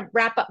 to kind of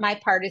wrap up my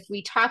part, is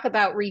we talk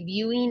about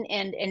reviewing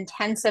and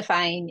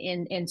intensifying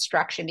in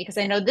instruction, because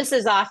I know this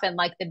is often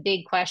like the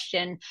big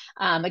question.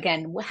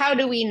 Again, how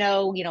do we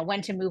know,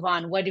 when to move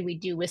on? What do we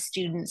do with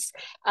students?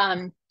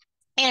 And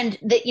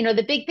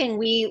the big thing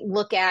we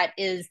look at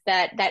is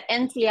that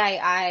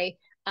NCII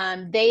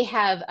they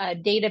have a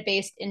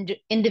data-based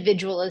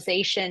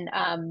individualization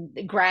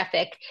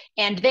graphic,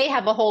 and they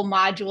have a whole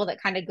module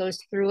that kind of goes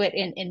through it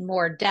in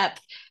more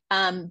depth.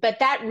 But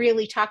that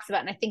really talks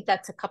about, and I think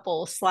that's a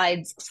couple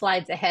slides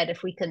ahead,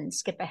 if we can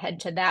skip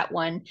ahead to that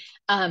one.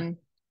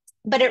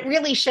 But it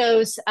really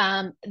shows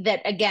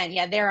that, again,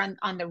 yeah, they're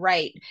on the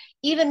right.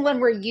 Even when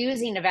we're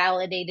using a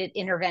validated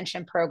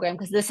intervention program,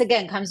 because this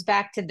again comes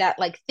back to that,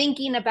 like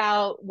thinking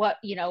about what,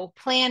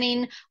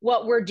 planning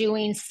what we're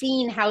doing,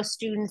 seeing how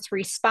students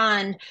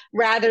respond,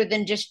 rather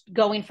than just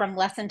going from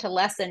lesson to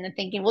lesson and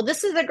thinking, well,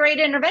 this is a great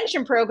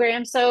intervention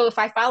program, so if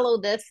I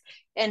follow this,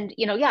 and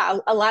yeah,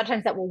 a lot of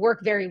times that will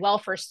work very well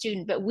for a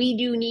student, but we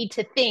do need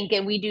to think,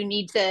 and we do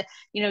need to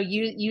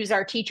use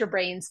our teacher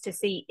brains to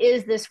see,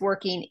 is this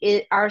working?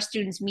 Are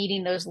students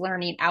meeting those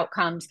learning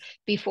outcomes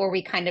before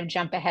we kind of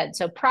jump ahead?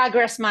 So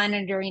progress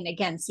monitoring,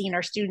 again, seeing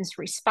our students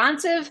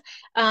responsive.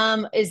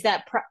 Is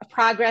that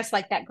progress,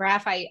 like that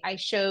graph I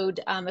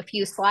showed a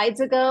few slides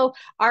ago?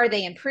 Are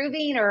they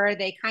improving, or are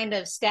they kind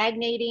of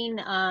stagnating?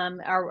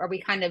 Are we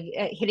kind of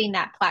hitting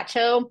that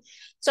plateau?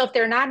 So if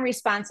they're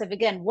non-responsive,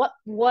 again,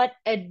 what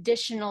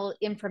additional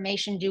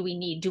information do we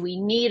need? Do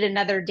we need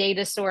another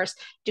data source?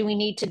 Do we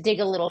need to dig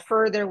a little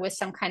further with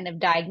some kind of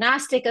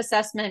diagnostic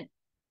assessment?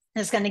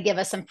 Is going to give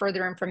us some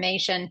further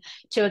information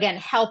to, again,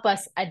 help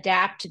us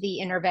adapt the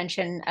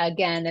intervention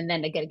again, and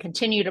then again,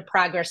 continue to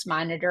progress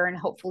monitor, and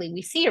hopefully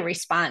we see a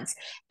response.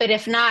 But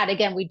if not,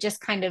 again, we just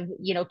kind of,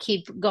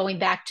 keep going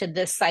back to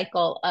this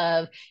cycle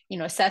of,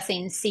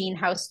 assessing, seeing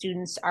how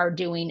students are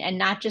doing, and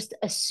not just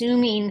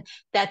assuming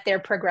that they're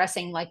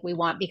progressing like we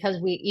want, because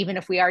even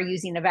if we are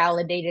using a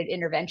validated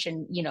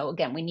intervention,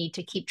 again, we need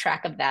to keep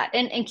track of that,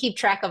 and keep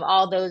track of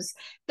all those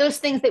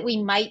things that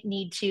we might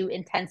need to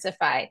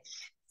intensify.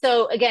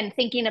 So again,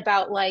 thinking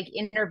about like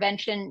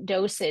intervention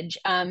dosage,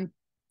 and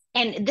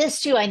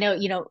this too, I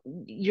know,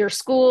 your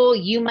school,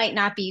 you might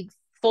not be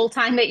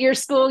full-time at your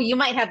school. You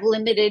might have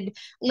limited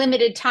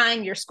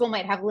time. Your school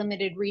might have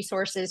limited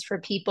resources for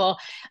people.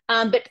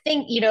 But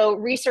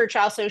research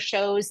also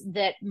shows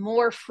that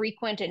more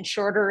frequent and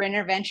shorter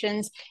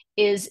interventions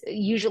is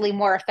usually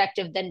more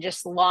effective than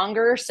just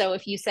longer. So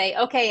if you say,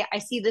 okay, I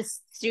see this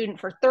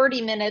student for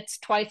 30 minutes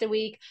twice a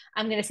week,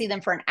 I'm going to see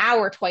them for an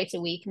hour twice a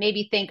week.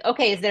 Maybe think,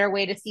 okay, is there a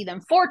way to see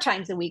them 4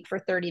 times a week for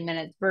 30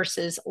 minutes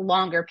versus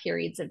longer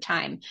periods of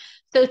time?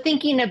 So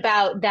thinking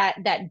about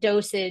that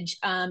dosage,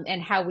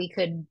 and how we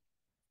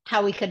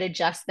could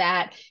adjust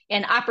that,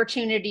 and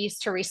opportunities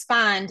to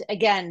respond.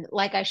 Again,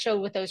 like I showed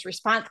with those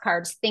response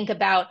cards, think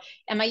about,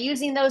 am I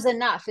using those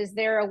enough? Is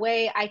there a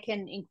way I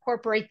can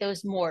incorporate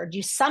those more?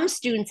 Do some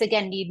students,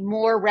 again, need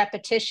more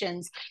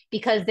repetitions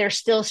because they're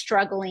still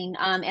struggling,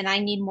 and I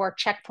need more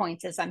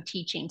checkpoints as I'm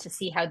teaching to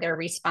see how they're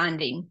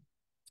responding?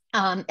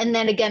 And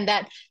then again,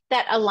 that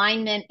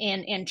alignment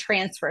and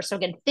transfer. So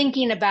again,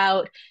 thinking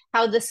about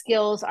how the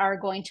skills are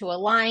going to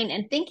align,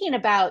 and thinking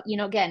about,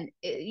 again,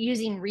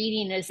 using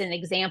reading as an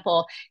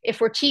example. If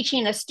we're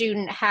teaching a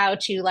student how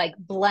to like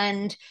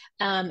blend,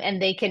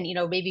 and they can,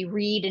 maybe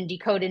read and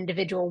decode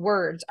individual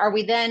words, are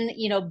we then,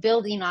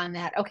 building on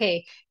that?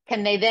 Okay,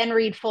 can they then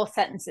read full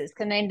sentences?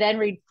 Can they then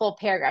read full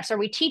paragraphs? Are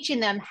we teaching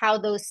them how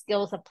those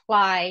skills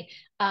apply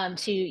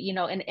to,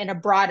 in a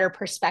broader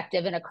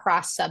perspective and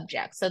across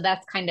subjects? So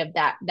that's kind of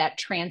that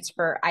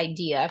transfer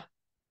idea.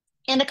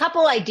 And a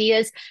couple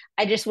ideas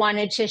I just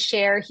wanted to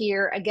share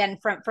here, again,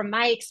 from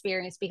my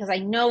experience, because I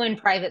know in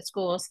private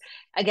schools,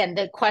 again,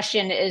 the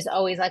question is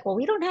always like, well,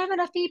 we don't have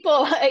enough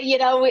people.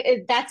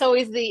 That's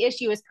always the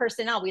issue, is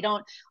personnel. We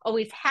don't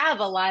always have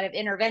a lot of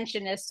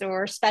interventionists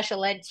or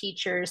special ed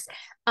teachers.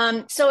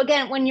 So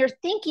again, when you're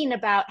thinking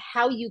about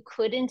how you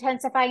could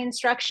intensify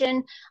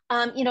instruction,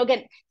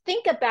 again,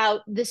 think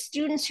about the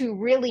students who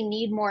really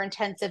need more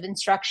intensive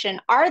instruction.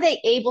 Are they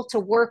able to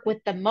work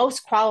with the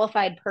most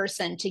qualified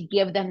person to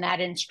give them that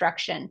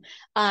instruction?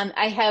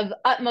 I have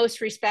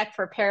utmost respect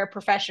for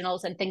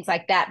paraprofessionals and things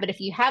like that. But if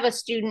you have a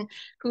student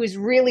who is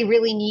really,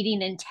 really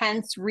needing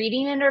intense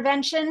reading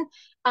intervention,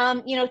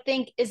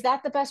 think, is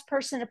that the best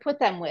person to put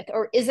them with?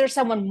 Or is there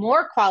someone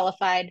more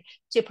qualified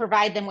to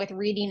provide them with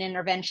reading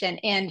intervention?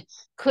 And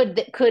could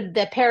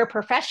the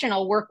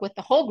paraprofessional work with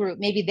the whole group?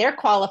 Maybe they're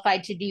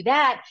qualified to do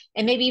that.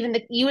 And maybe even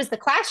you as the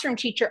classroom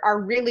teacher are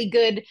really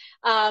good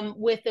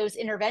with those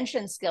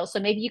intervention skills. So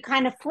maybe you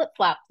kind of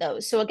flip-flop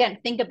those. So again,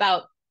 think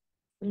about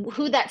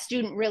who that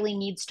student really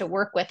needs to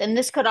work with. And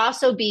this could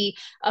also be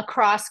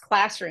across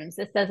classrooms.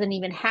 This doesn't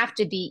even have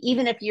to be,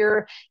 even if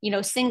you're,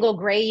 single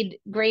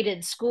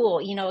graded school,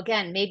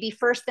 again, maybe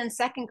first and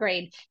second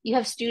grade, you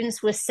have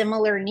students with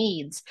similar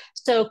needs.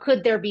 So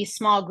could there be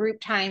small group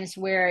times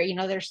where,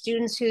 there's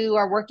students who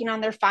are working on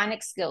their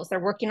phonics skills, they're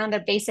working on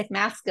their basic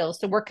math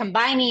skills. So we're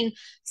combining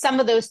some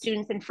of those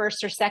students in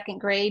first or second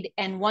grade,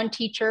 and one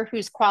teacher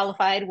who's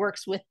qualified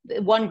works with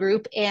one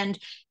group, and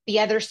the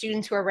other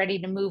students who are ready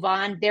to move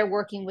on, they're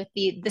working with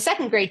the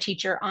second grade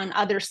teacher on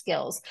other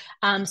skills.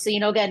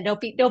 So, again, don't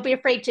be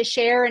afraid to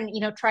share, and,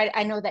 try.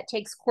 I know that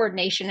takes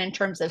coordination in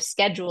terms of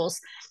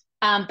schedules.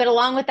 But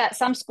along with that,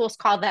 some schools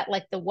call that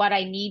like the what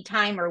I need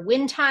time or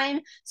win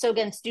time. So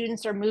again,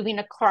 students are moving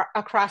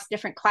across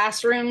different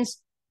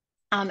classrooms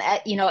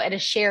at a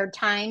shared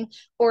time.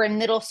 Or in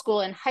middle school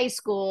and high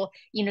school,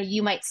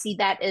 you might see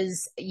that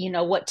as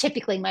what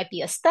typically might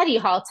be a study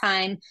hall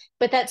time,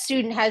 but that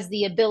student has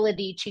the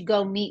ability to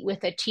go meet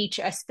with a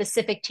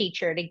specific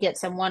teacher, to get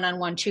some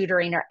one-on-one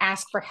tutoring or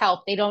ask for help.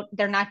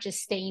 They're not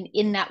just staying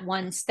in that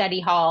one study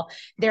hall.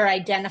 They're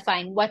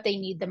identifying what they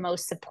need the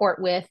most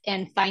support with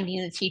and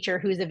finding the teacher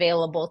who's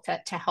available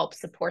to help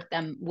support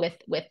them with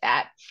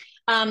that.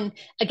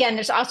 Again,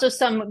 there's also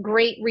some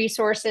great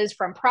resources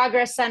from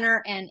Progress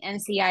Center and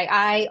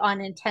NCII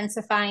on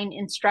intensifying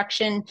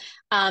instruction.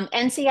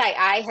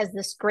 NCII has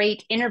this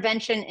great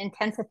intervention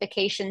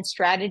intensification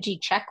strategy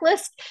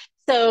checklist.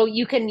 So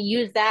you can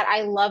use that.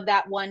 I love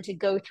that one to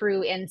go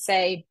through and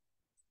say,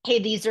 hey,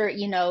 these are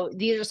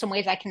some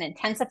ways I can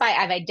intensify.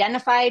 I've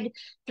identified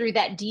through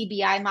that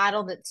DBI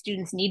model that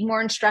students need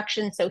more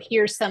instruction. So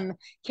here's some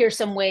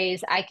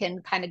ways I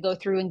can kind of go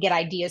through and get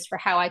ideas for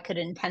how I could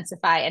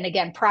intensify. And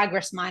again,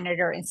 progress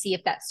monitor and see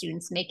if that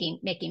student's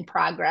making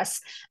progress.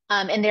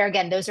 And there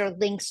again, those are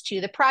links to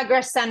the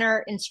Progress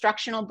Center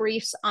instructional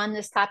briefs on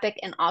this topic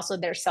and also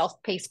their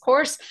self-paced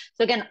course.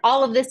 So again,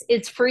 all of this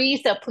is free.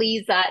 So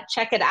please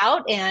check it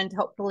out, and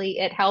hopefully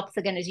it helps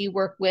again as you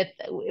work with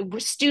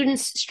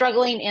students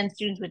struggling and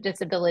students with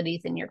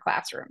disabilities in your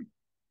classroom.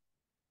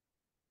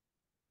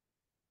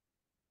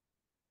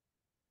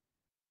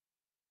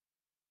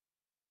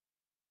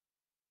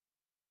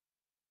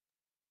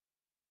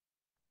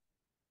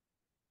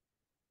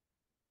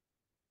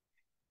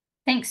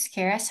 Thanks,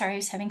 Kara. Sorry, I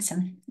was having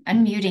some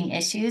unmuting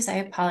issues. I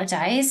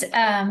apologize.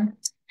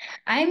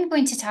 I'm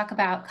going to talk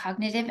about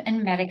cognitive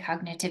and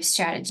metacognitive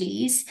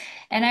strategies.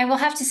 And I will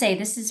have to say,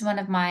 this is one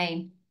of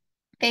my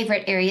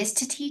favorite areas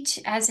to teach,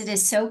 as it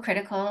is so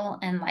critical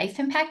and life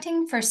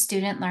impacting for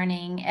student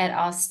learning at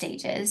all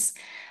stages.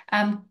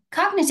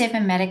 Cognitive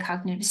and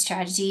metacognitive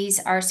strategies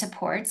are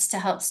supports to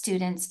help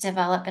students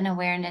develop an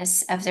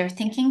awareness of their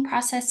thinking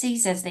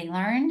processes as they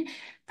learn,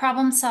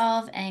 problem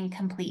solve, and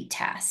complete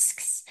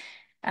tasks.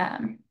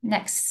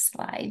 Next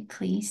slide,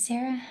 please,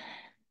 Sarah.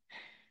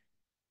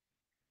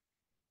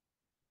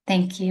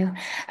 Thank you.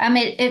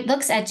 It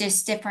looks at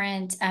just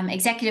different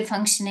executive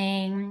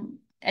functioning,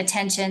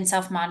 attention,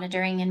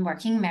 self-monitoring, and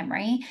working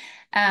memory.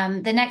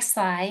 The next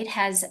slide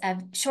has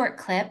a short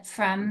clip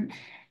from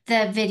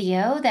the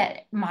video,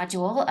 that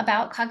module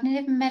about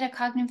cognitive and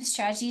metacognitive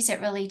strategies. It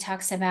really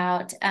talks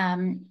about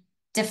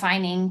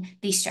defining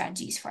these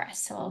strategies for us.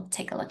 So we'll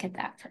take a look at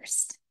that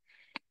first.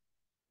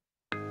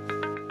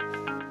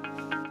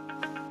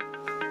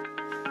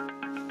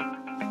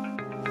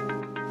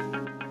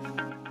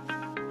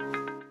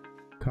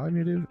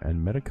 Cognitive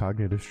and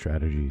metacognitive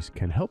strategies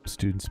can help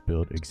students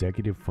build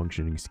executive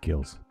functioning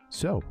skills.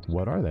 So,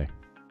 what are they?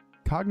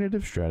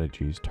 Cognitive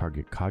strategies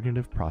target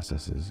cognitive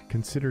processes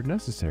considered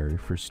necessary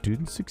for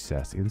student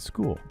success in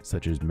school,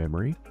 such as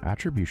memory,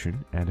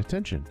 attribution, and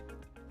attention.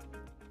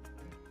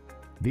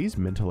 These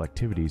mental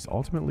activities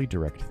ultimately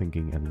direct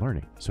thinking and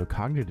learning, so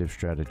cognitive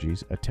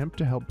strategies attempt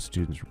to help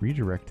students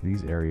redirect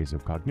these areas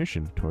of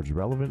cognition towards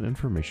relevant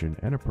information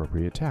and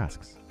appropriate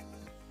tasks.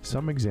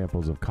 Some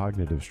examples of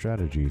cognitive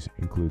strategies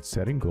include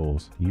setting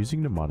goals,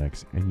 using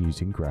mnemonics, and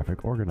using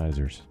graphic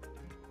organizers.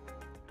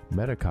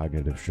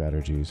 Metacognitive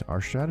strategies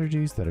are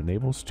strategies that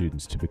enable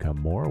students to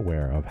become more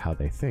aware of how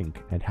they think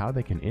and how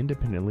they can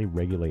independently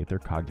regulate their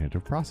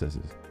cognitive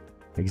processes.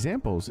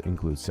 Examples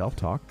include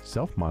self-talk,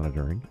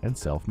 self-monitoring, and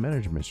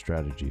self-management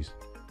strategies.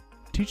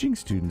 Teaching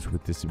students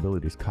with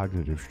disabilities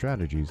cognitive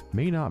strategies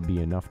may not be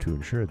enough to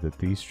ensure that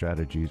these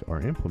strategies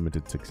are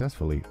implemented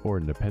successfully or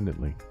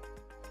independently.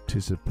 To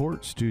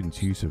support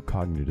students' use of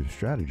cognitive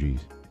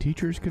strategies,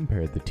 teachers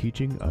compare the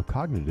teaching of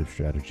cognitive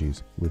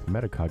strategies with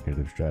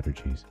metacognitive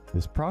strategies.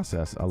 This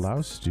process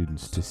allows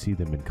students to see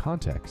them in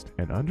context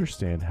and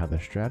understand how the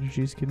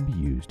strategies can be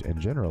used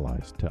and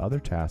generalized to other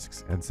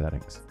tasks and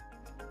settings.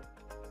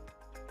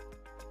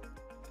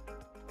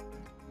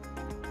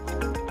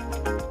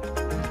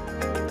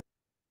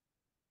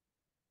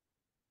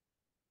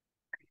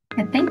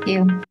 Thank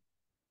you.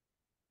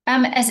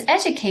 As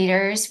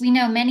educators, we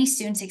know many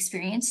students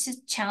experience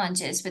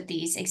challenges with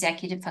these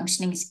executive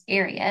functioning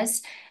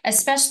areas,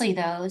 especially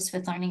those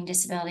with learning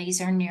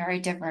disabilities or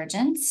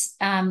neurodivergence,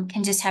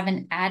 can just have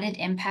an added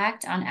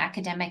impact on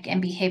academic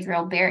and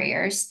behavioral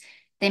barriers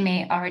they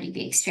may already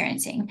be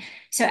experiencing.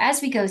 So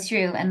as we go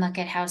through and look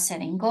at how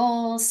setting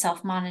goals,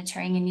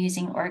 self-monitoring, and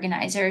using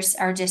organizers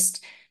are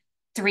just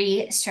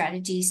 3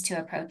 strategies to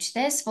approach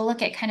this, we'll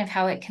look at kind of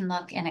how it can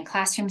look in a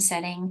classroom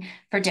setting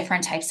for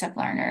different types of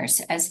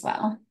learners as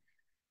well.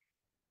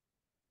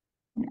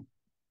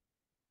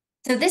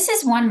 So this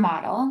is one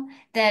model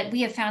that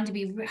we have found to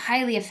be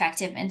highly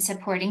effective in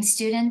supporting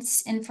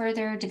students in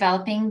further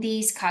developing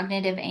these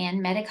cognitive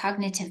and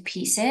metacognitive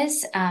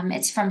pieces.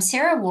 It's from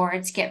Sarah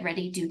Ward's Get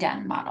Ready, Do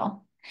Done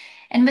model.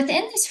 And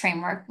within this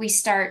framework, we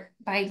start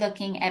by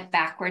looking at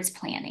backwards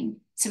planning.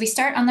 So we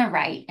start on the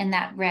right in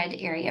that red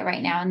area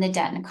right now in the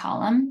done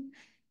column.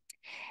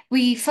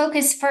 We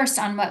focus first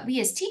on what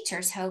we as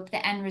teachers hope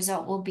the end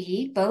result will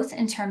be, both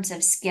in terms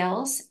of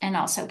skills and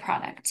also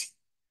product.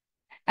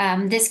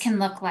 This can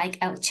look like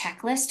a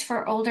checklist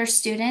for older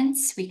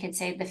students. We could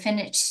say the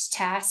finished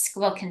task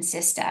will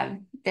consist of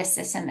this,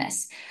 this, and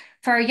this.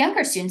 For our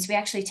younger students, we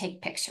actually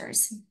take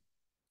pictures.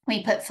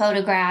 We put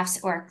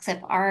photographs or clip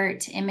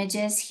art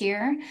images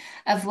here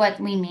of what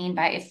we mean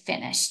by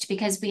finished,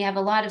 because we have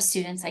a lot of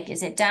students like,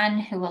 is it done?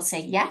 Who will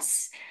say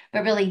yes,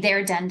 but really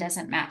their done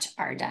doesn't match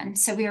our done.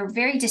 So we are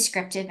very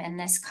descriptive in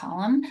this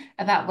column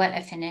about what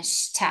a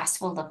finished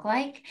task will look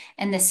like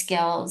and the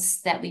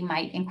skills that we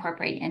might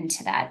incorporate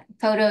into that,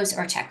 photos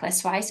or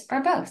checklist wise,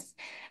 or both.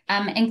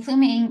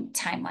 Including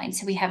timeline.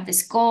 So we have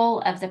this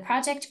goal of the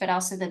project, but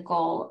also the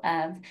goal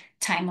of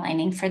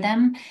timelining for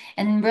them,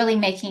 and really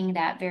making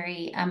that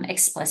very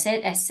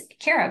explicit, as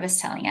Kara was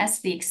telling us,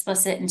 the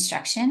explicit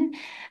instruction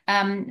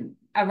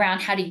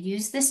around how to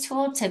use this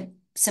tool to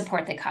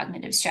support the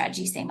cognitive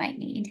strategies they might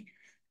need.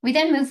 We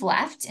then move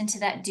left into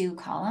that do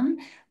column.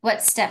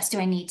 What steps do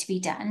I need to be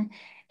done?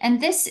 And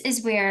this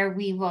is where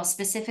we will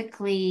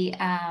specifically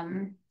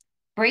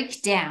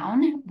break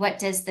down what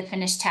does the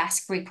finished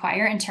task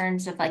require in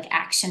terms of like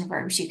action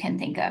verbs you can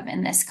think of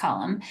in this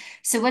column.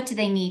 So what do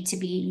they need to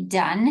be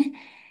done?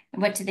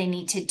 What do they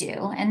need to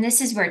do? And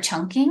this is where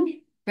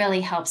chunking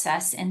really helps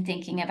us in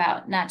thinking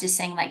about not just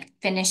saying like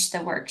finish the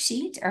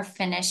worksheet or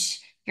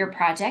finish your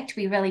project.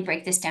 We really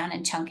break this down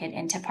and chunk it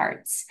into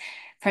parts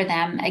for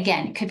them.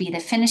 Again, it could be the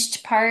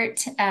finished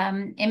part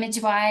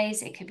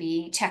image-wise. It could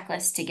be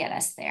checklist to get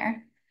us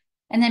there.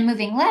 And then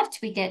moving left,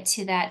 we get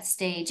to that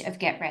stage of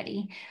get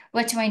ready.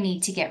 What do I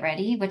need to get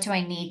ready? What do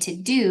I need to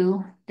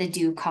do? The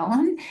do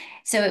column.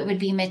 So it would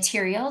be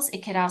materials.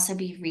 It could also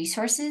be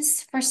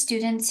resources for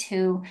students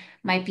who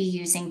might be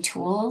using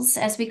tools,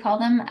 as we call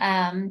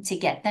them, to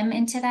get them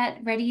into that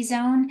ready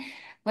zone.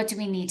 What do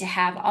we need to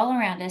have all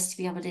around us to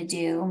be able to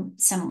do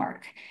some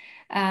work?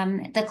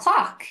 The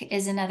clock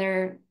is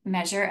another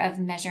measure of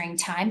measuring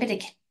time, but it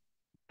can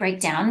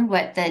break down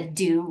what the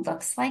do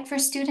looks like for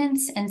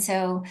students. And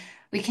so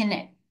we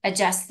can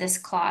adjust this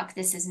clock.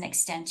 This is an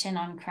extension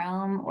on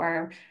Chrome,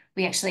 or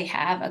we actually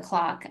have a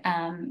clock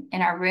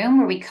in our room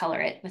where we color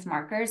it with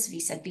markers,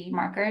 vis-a-vis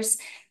markers,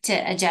 to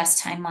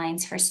adjust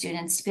timelines for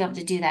students to be able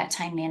to do that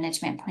time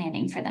management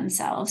planning for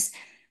themselves.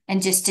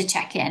 And just to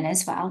check in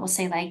as well, we'll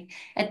say like,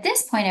 at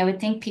this point, I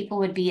would think people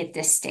would be at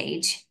this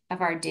stage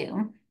of our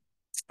do,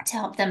 to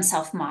help them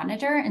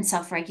self-monitor and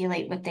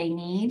self-regulate what they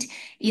need,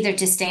 either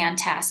to stay on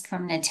task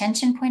from an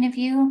attention point of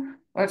view,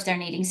 or if they're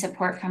needing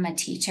support from a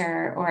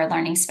teacher or a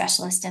learning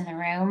specialist in the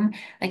room,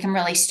 like I'm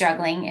really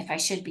struggling, if I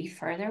should be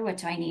further, what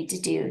do I need to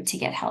do to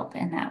get help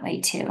in that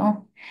way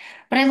too?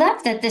 But I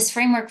love that this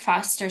framework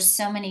fosters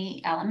so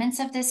many elements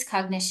of this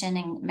cognition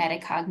and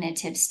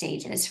metacognitive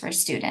stages for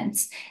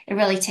students. It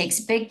really takes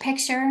big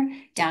picture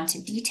down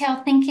to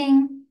detailed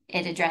thinking.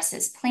 It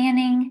addresses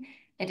planning.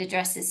 It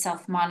addresses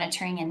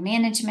self-monitoring and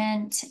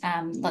management,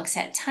 looks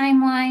at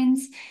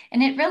timelines,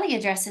 and it really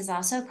addresses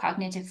also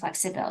cognitive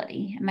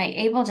flexibility. Am I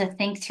able to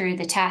think through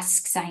the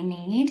tasks I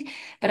need,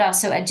 but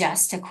also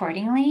adjust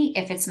accordingly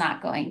if it's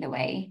not going the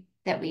way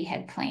that we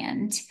had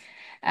planned?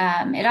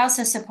 It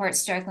also supports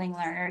struggling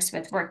learners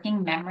with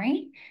working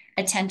memory,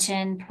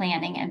 attention,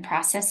 planning, and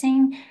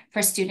processing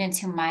for students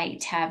who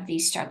might have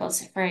these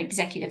struggles for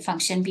executive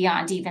function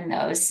beyond even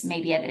those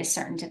maybe at a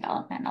certain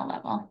developmental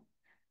level.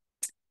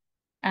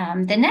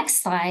 The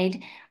next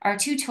slide are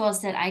two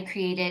tools that I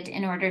created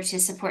in order to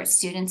support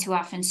students who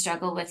often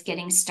struggle with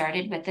getting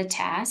started with the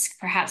task,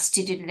 perhaps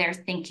due to their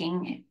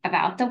thinking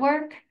about the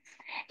work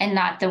and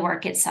not the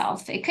work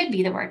itself. It could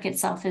be the work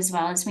itself as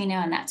well, as we know,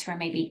 and that's where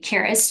maybe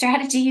Kira's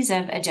strategies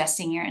of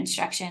adjusting your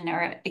instruction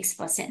or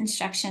explicit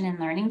instruction and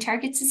learning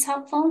targets is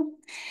helpful.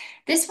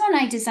 This one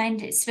I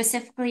designed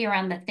specifically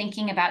around the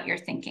thinking about your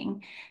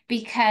thinking,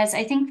 because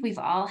I think we've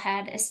all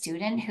had a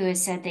student who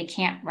has said they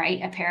can't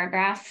write a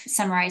paragraph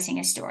summarizing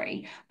a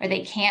story, or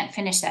they can't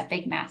finish that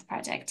big math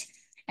project.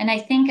 And I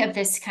think of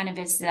this kind of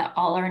as the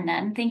all or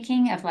none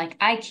thinking of like,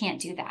 I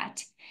can't do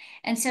that.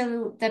 And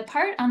so the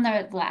part on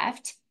the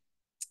left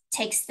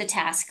takes the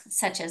task,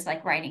 such as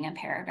like writing a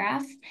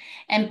paragraph,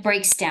 and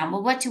breaks down,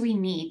 well, what do we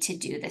need to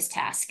do this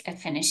task of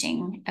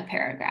finishing a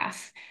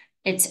paragraph?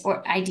 It's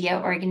idea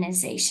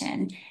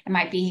organization. It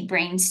might be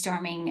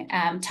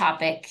brainstorming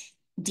topic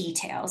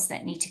details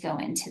that need to go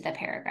into the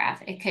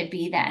paragraph. It could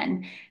be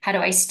then, how do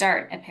I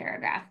start a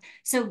paragraph?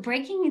 So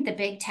breaking the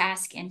big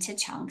task into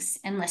chunks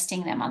and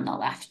listing them on the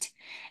left.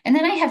 And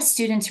then I have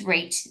students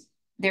rate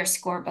their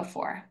score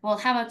before. Well,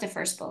 how about the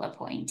first bullet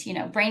point? You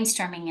know,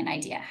 brainstorming an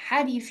idea.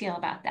 How do you feel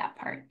about that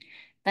part?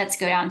 Let's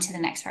go down to the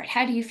next part.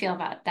 How do you feel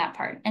about that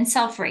part? And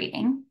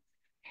self-rating.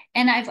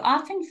 And I've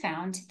often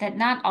found that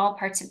not all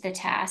parts of the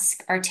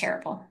task are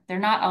terrible. They're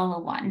not all a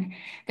one.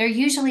 There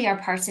usually are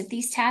parts of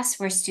these tasks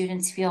where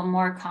students feel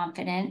more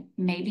confident,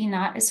 maybe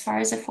not as far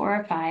as a 4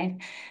 or 5,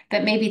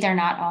 but maybe they're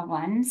not all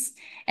ones.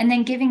 And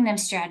then giving them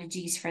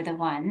strategies for the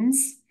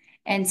ones,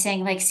 and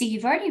saying like, see,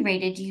 you've already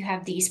rated, you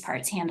have these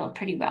parts handled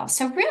pretty well.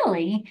 So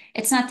really,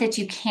 it's not that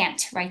you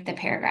can't write the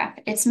paragraph.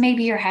 It's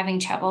maybe you're having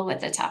trouble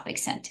with a topic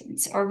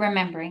sentence or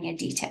remembering a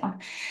detail.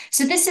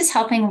 So this is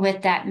helping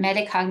with that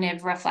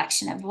metacognitive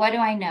reflection of what do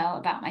I know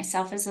about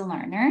myself as a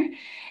learner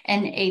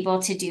and able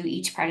to do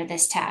each part of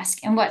this task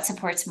and what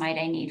supports might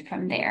I need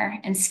from there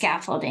and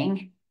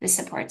scaffolding the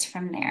supports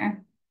from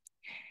there.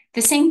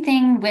 The same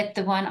thing with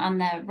the one on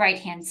the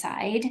right-hand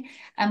side,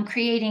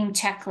 creating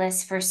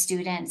checklists for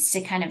students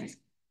to kind of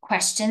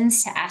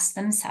questions to ask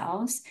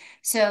themselves.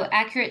 So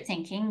accurate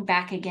thinking,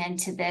 back again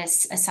to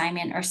this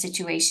assignment or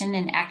situation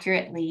and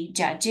accurately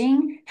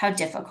judging how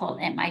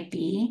difficult it might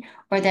be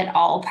or that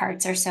all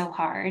parts are so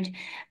hard,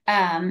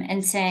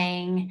 and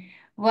saying,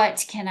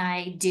 what can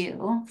I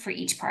do for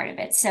each part of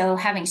it? So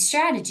having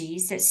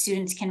strategies that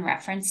students can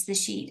reference the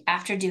sheet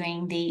after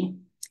doing the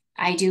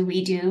I do,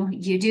 we do,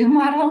 you do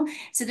model.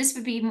 So this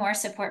would be more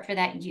support for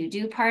that you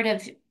do part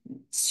of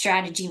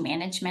strategy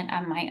management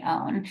on my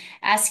own,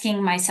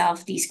 asking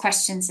myself these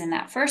questions in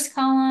that first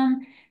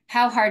column.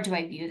 How hard do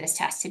I view this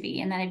task to be?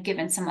 And then I've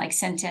given some like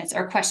sentence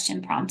or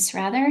question prompts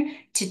rather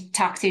to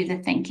talk through the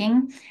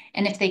thinking.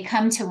 And if they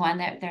come to one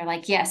that they're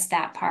like, yes,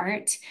 that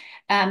part,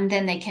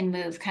 then they can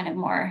move kind of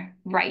more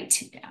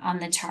right on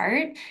the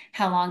chart.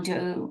 How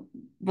long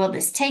will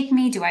this take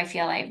me? Do I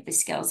feel I have the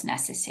skills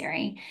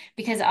necessary?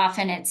 Because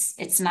often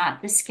it's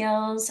not the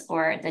skills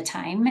or the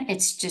time,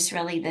 it's just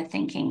really the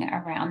thinking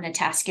around the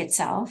task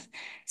itself.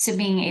 So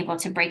being able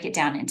to break it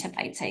down into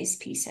bite-sized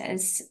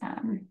pieces.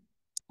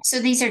 So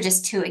these are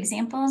just two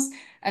examples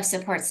of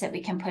supports that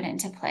we can put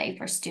into play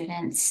for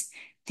students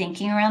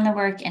thinking around the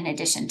work in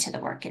addition to the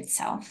work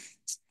itself.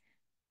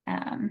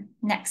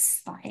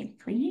 Next slide,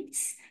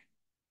 please.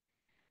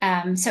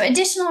 So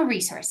additional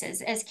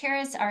resources, as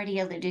Kara's already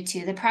alluded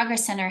to, the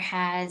Progress Center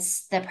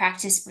has the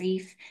practice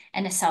brief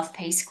and a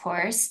self-paced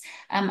course.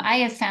 I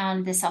have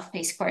found the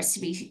self-paced course to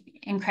be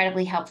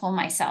incredibly helpful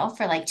myself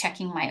for like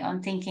checking my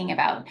own thinking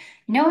about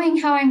knowing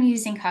how I'm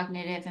using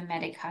cognitive and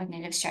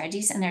metacognitive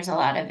strategies. And there's a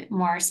lot of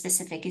more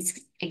specific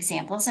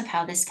examples of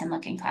how this can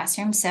look in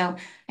classrooms. So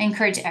I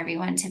encourage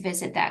everyone to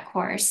visit that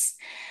course.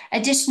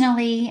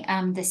 Additionally,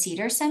 the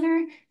Cedar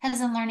Center has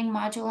a learning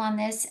module on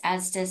this,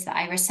 as does the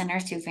Iris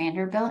Center through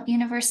Vanderbilt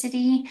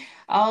University,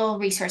 all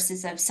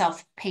resources of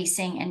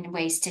self-pacing and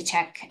ways to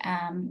check,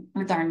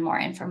 learn more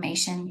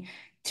information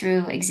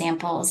through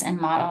examples and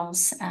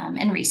models,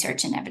 and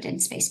research and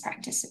evidence-based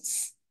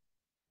practices.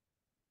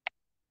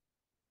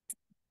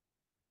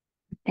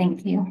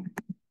 Thank you.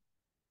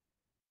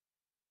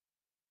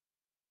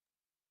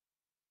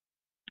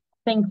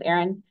 Thanks,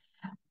 Erin.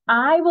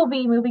 I will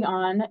be moving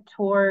on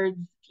towards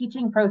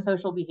teaching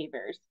pro-social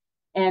behaviors.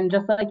 And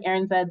just like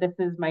Erin said, this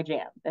is my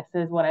jam. This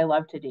is what I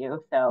love to do.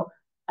 So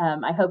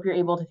I hope you're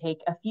able to take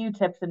a few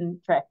tips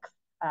and tricks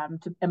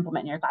to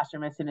implement in your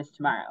classroom as soon as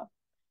tomorrow.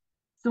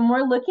 So when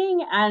we're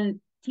looking at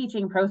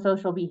teaching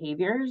pro-social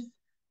behaviors,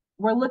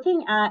 we're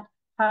looking at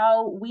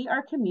how we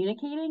are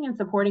communicating and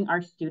supporting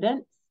our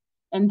students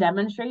and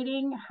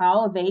demonstrating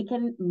how they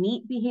can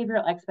meet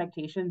behavioral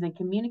expectations and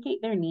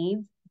communicate their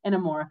needs in a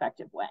more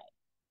effective way.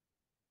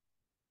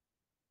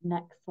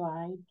 Next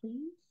slide,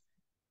 please.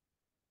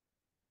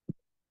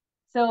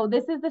 So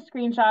this is the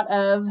screenshot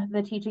of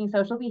the Teaching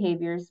Social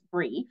Behaviors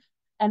brief,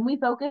 and we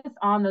focus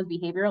on those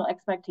behavioral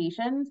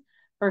expectations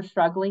for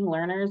struggling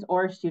learners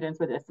or students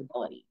with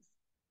disabilities.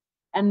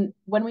 And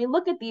when we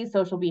look at these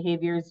social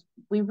behaviors,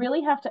 we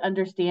really have to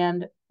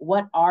understand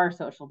what are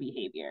social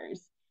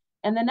behaviors.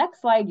 And the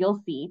next slide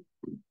you'll see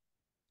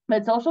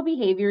that social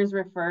behaviors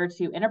refer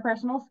to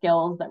interpersonal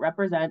skills that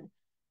represent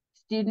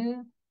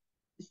student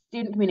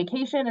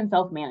communication and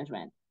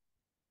self-management.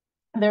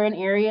 They're in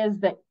areas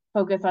that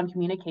focus on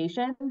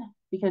communication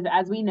because,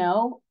 as we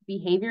know,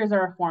 behaviors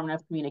are a form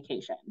of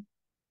communication.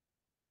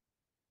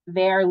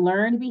 They're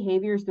learned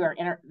behaviors through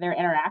their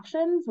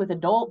interactions with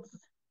adults,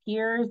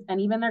 peers,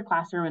 and even their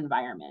classroom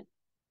environment.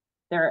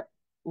 They're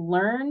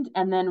learned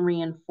and then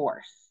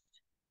reinforced.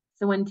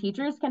 So when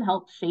teachers can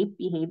help shape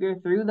behavior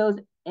through those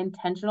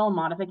intentional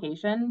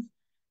modifications,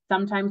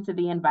 sometimes to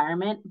the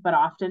environment, but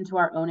often to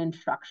our own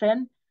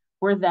instruction,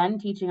 we're then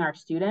teaching our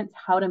students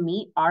how to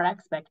meet our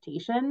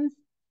expectations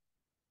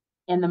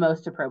in the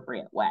most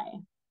appropriate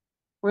way.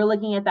 We're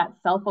looking at that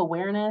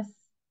self-awareness,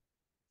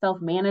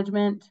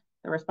 self-management,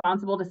 the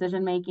responsible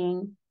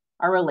decision-making,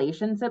 our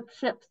relationship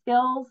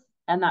skills,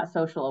 and that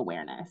social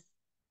awareness.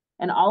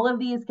 And all of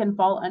these can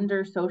fall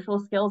under social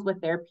skills with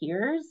their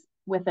peers,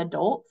 with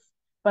adults,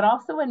 but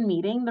also in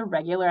meeting the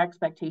regular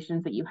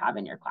expectations that you have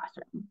in your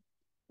classroom.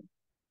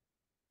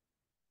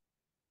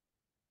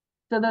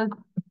 So those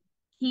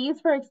keys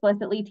for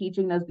explicitly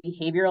teaching those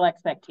behavioral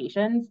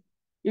expectations,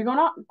 you're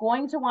not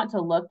going to want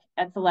to look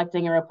at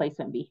selecting a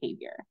replacement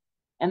behavior.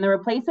 And the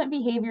replacement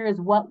behavior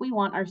is what we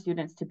want our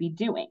students to be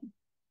doing.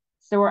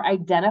 So we're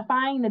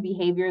identifying the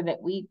behavior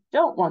that we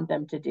don't want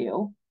them to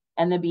do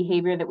and the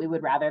behavior that we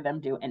would rather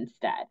them do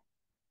instead.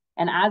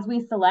 And as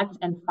we select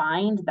and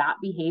find that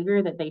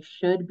behavior that they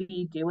should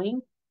be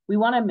doing, we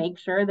want to make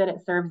sure that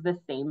it serves the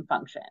same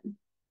function.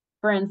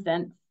 For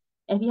instance,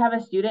 If you have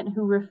a student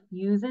who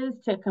refuses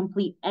to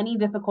complete any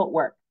difficult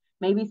work,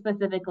 maybe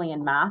specifically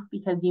in math,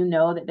 because you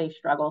know that they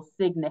struggle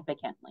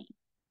significantly,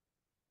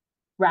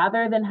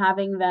 rather than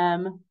having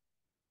them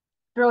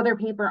throw their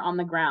paper on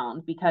the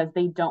ground because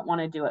they don't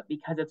want to do it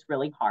because it's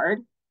really hard,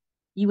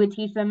 you would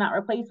teach them that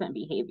replacement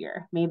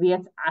behavior. Maybe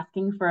it's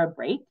asking for a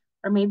break,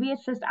 or maybe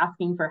it's just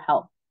asking for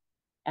help.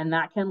 And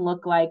that can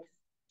look like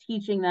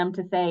teaching them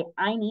to say,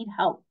 I need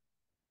help.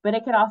 But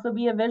it could also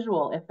be a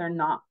visual if they're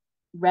not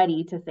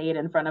ready to say it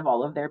in front of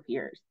all of their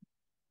peers.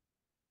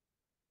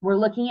 We're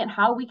looking at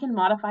how we can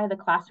modify the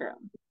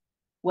classroom,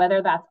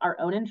 whether that's our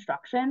own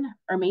instruction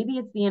or maybe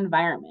it's the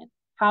environment.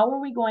 How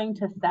are we going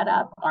to set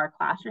up our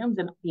classrooms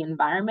and the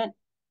environment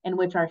in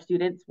which our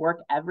students work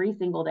every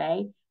single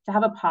day to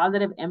have a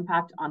positive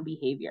impact on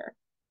behavior?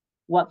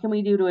 What can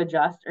we do to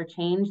adjust or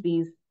change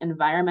these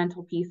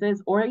environmental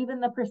pieces or even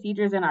the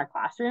procedures in our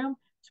classroom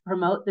to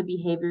promote the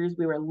behaviors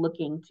we were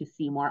looking to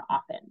see more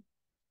often?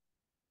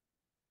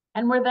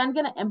 And we're then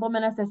going to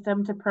implement a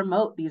system to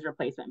promote these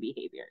replacement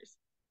behaviors.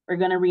 We're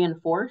going to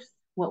reinforce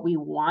what we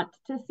want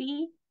to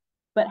see,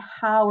 but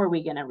how are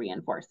we going to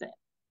reinforce it?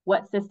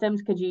 What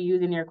systems could you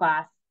use in your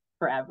class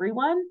for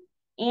everyone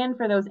and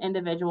for those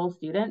individual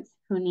students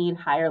who need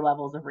higher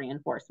levels of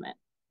reinforcement?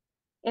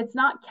 It's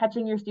not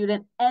catching your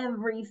student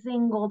every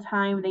single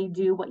time they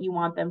do what you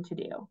want them to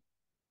do.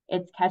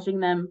 It's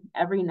catching them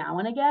every now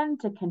and again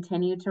to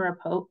continue to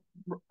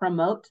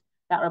promote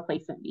that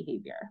replacement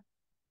behavior.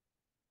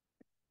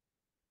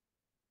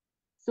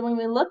 So when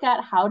we look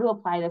at how to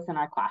apply this in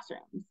our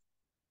classrooms,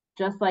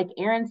 just like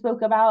Erin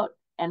spoke about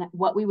and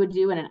what we would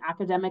do in an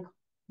academic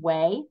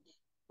way,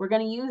 we're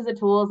going to use the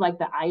tools like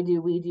the I do,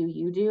 we do,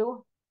 you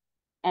do,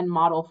 and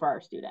model for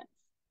our students.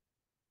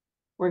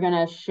 We're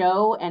going to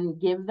show and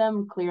give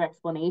them clear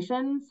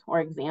explanations or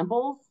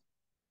examples.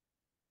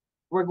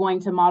 We're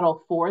going to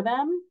model for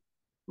them.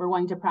 We're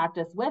going to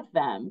practice with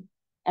them.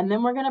 And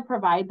then we're going to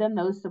provide them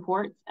those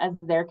supports as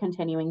they're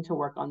continuing to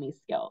work on these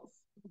skills.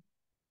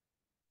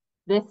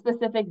 This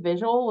specific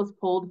visual was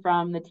pulled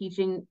from the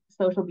Teaching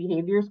Social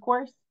Behaviors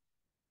course,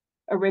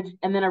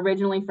 and then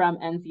originally from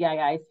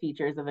NCII's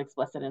Features of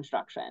Explicit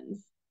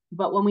Instructions.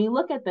 But when we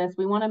look at this,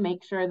 we want to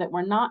make sure that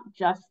we're not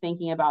just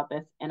thinking about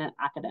this in an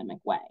academic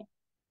way,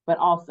 but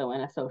also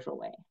in a social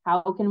way.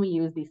 How can we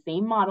use the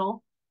same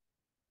model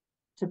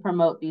to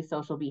promote these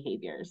social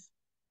behaviors?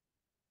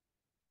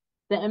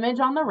 The image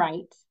on the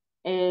right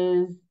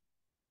is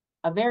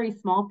a very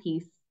small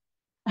piece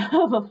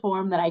of a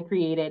form that I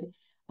created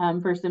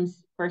for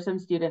some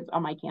students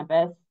on my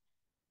campus.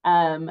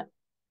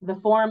 The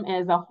form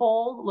as a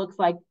whole looks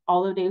like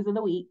all the days of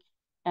the week,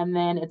 and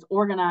then it's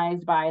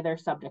organized by their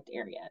subject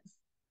areas,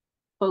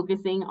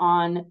 focusing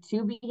on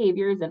 2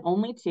 behaviors and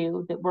only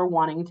 2 that we're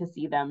wanting to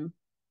see them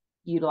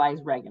utilize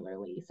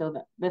regularly. So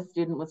that this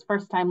student was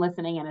first time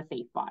listening and a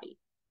safe body.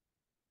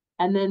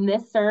 And then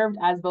this served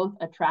as both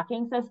a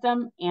tracking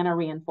system and a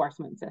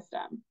reinforcement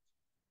system.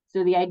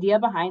 So the idea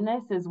behind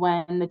this is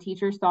when the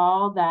teacher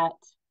saw that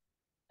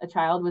a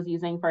child was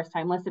using first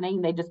time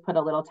listening, they just put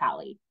a little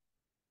tally.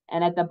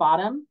 And at the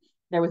bottom,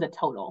 there was a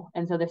total.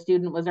 And so the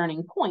student was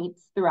earning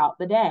points throughout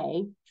the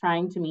day,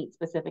 trying to meet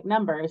specific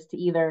numbers to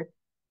either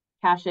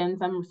cash in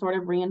some sort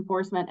of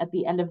reinforcement at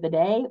the end of the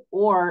day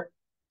or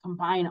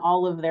combine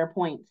all of their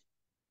points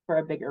for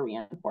a bigger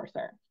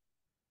reinforcer.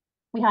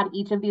 We had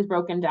each of these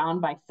broken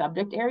down by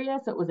subject area,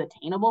 so it was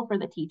attainable for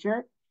the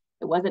teacher.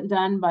 It wasn't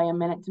done by a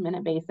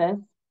minute-to-minute basis,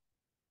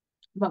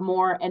 but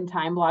more in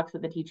time blocks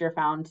that the teacher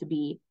found to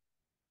be,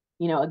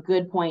 a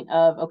good point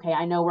of, okay,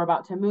 I know we're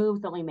about to move,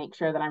 so let me make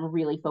sure that I'm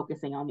really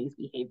focusing on these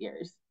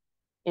behaviors.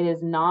 It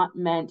is not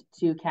meant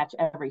to catch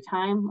every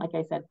time, like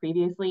I said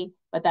previously,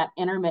 but that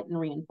intermittent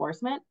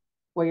reinforcement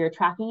where you're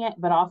tracking it,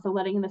 but also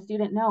letting the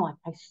student know, like,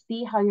 I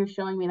see how you're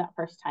showing me that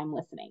first time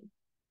listening.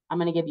 I'm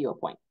going to give you a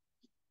point.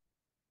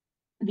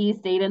 These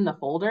stayed in the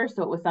folder,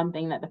 so it was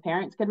something that the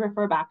parents could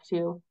refer back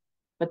to,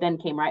 but then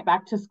came right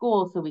back to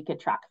school so we could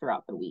track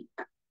throughout the week.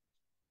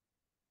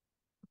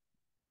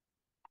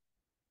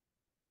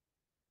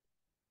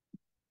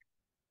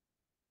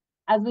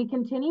 As we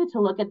continue to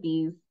look at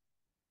these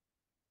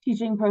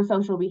teaching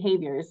pro-social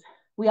behaviors,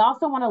 we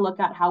also want to look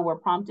at how we're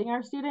prompting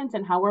our students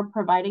and how we're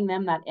providing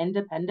them that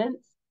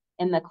independence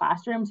in the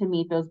classroom to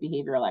meet those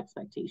behavioral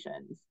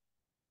expectations.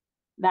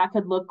 That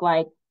could look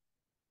like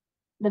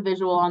the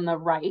visual on the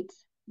right,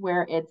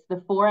 where it's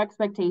the 4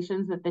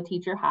 expectations that the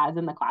teacher has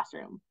in the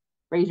classroom.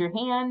 Raise your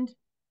hand,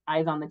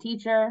 eyes on the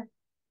teacher,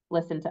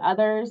 listen to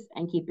others,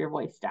 and keep your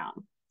voice down.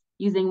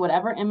 Using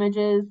whatever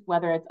images,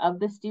 whether it's of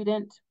the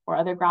student or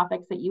other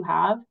graphics that you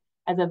have,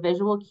 as a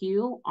visual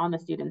cue on the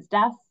student's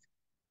desk,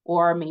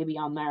 or maybe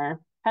on their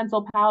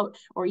pencil pouch,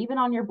 or even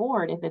on your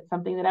board if it's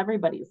something that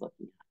everybody's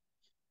looking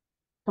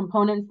at.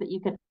 Components that you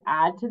could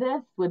add to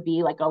this would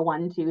be like a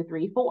 1, 2,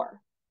 3, 4.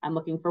 I'm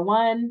looking for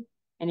 1,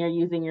 and you're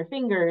using your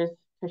fingers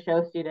to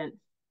show students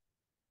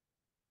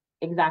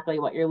exactly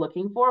what you're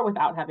looking for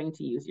without having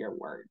to use your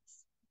words.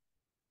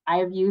 I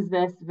have used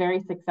this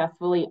very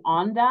successfully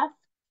on desk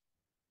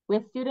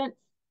with students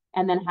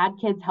and then had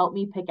kids help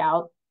me pick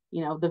out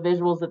the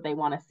visuals that they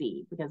want to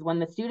see, because when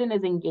the student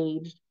is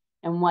engaged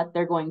in what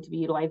they're going to be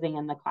utilizing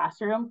in the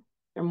classroom,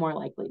 they're more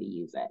likely to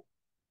use it.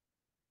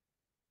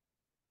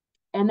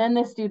 And then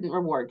the student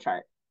reward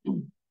chart.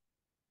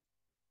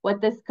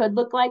 What this could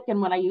look like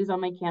and what I use on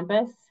my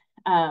campus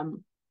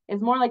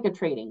is more like a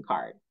trading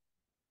card.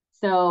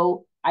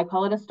 So I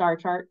call it a star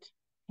chart,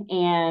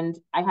 and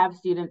I have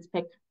students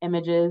pick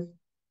images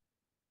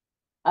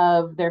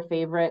of their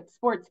favorite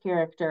sports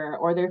character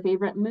or their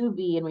favorite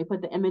movie, and we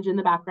put the image in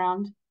the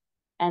background.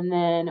 And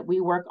then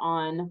we work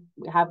on,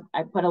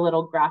 I put a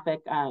little graphic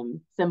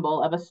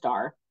symbol of a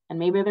star, and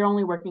maybe they're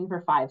only working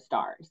for 5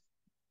 stars.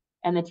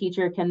 And the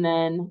teacher can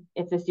then,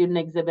 if the student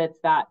exhibits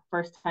that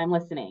first time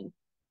listening,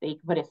 they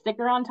can put a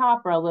sticker on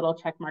top or a little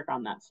check mark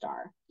on that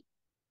star.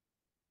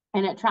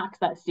 And it tracks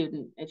that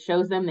student. It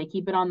shows them, they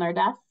keep it on their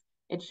desk.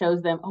 It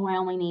shows them, oh, I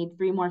only need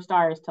 3 more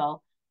stars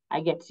till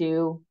I get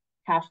to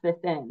cash this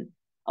in.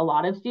 A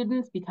lot of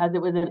students, because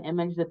it was an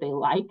image that they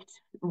liked,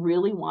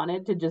 really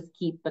wanted to just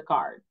keep the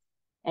card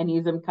and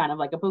use them kind of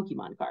like a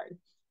Pokemon card.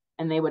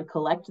 And they would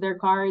collect their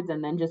cards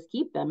and then just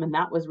keep them. And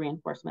that was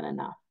reinforcement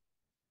enough.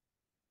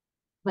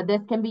 But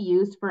this can be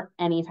used for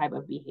any type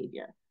of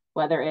behavior,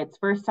 whether it's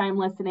first time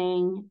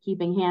listening,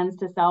 keeping hands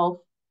to self,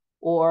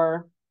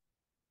 or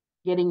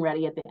getting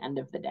ready at the end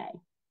of the day.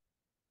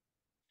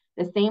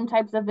 The same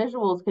types of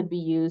visuals could be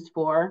used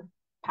for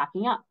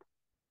packing up.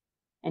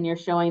 And you're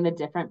showing the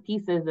different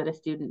pieces that a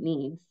student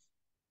needs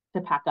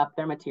to pack up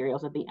their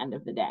materials at the end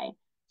of the day.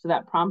 So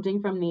that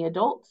prompting from the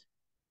adult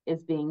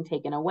is being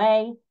taken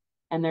away,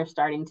 and they're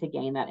starting to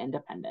gain that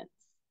independence.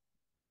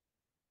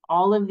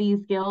 All of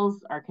these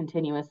skills are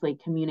continuously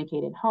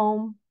communicated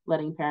home,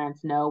 letting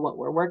parents know what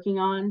we're working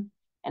on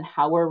and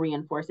how we're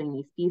reinforcing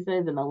these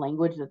pieces and the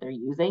language that they're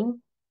using.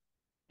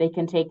 They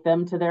can take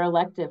them to their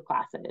elective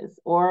classes,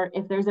 or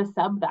if there's a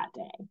sub that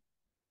day,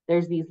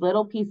 there's these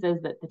little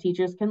pieces that the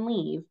teachers can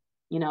leave.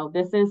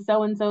 This is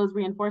so-and-so's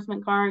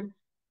reinforcement card.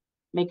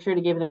 Make sure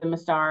to give them a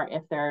star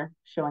if they're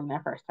showing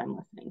their first time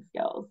listening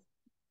skills.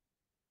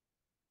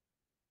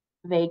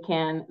 They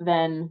can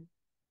then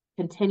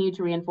continue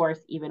to reinforce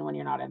even when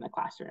you're not in the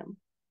classroom.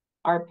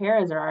 Our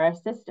paras or our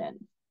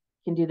assistants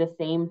can do the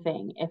same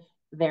thing if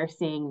they're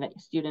seeing that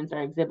students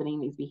are exhibiting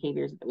these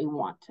behaviors that we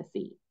want to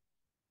see.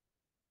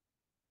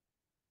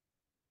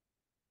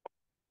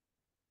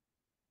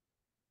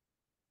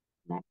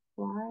 Next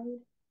slide.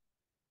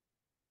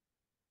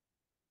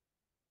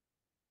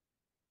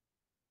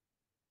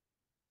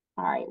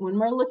 All right, when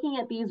we're looking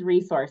at these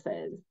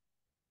resources,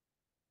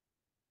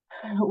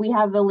 we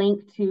have the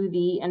link to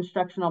the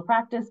instructional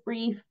practice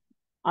brief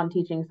on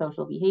teaching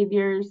social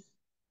behaviors,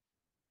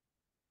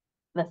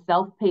 the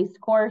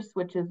self-paced course,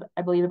 which is,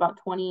 I believe, about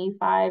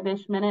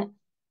 25-ish minutes,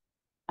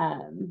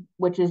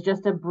 which is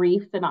just a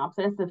brief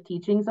synopsis of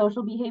teaching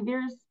social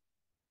behaviors.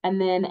 And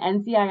then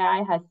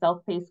NCII has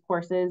self-paced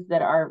courses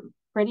that are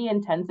pretty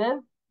intensive.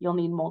 You'll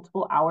need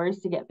multiple hours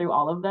to get through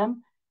all of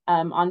them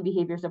on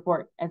behavior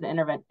support as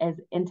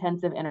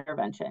intensive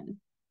intervention.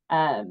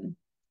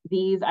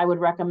 These I would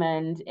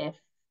recommend if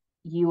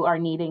you are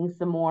needing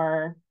some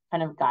more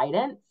kind of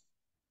guidance.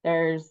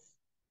 There's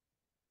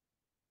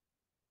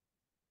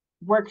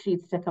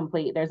worksheets to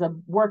complete. There's a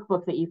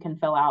workbook that you can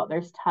fill out.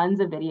 There's tons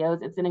of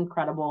videos. It's an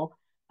incredible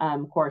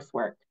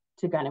coursework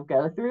to kind of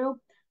go through.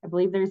 I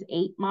believe there's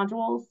 8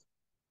 modules.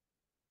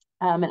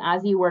 And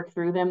as you work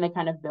through them, they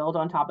kind of build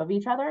on top of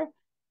each other.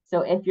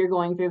 So if you're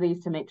going through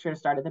these, to make sure to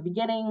start at the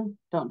beginning,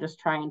 don't just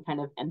try and kind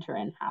of enter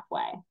in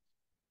halfway.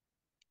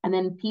 And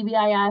then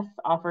PBIS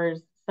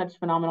offers such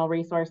phenomenal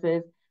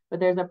resources, but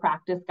there's a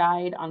practice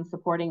guide on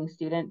supporting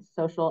students'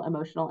 social,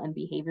 emotional, and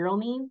behavioral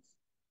needs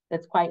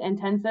that's quite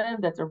intensive.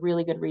 That's a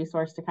really good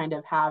resource to kind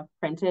of have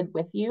printed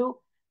with you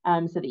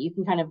so that you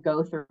can kind of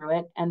go through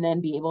it and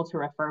then be able to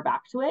refer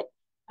back to it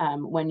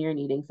when you're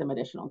needing some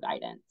additional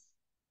guidance.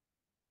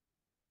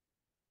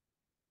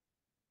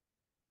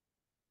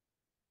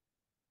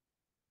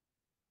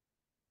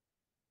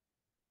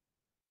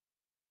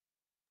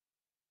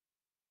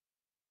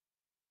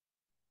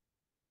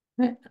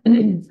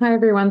 Hi,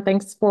 everyone.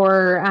 Thanks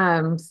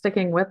for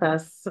sticking with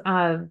us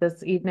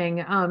this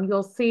evening.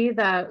 You'll see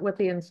that with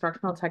the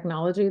instructional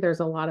technology, there's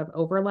a lot of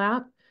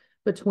overlap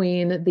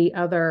between the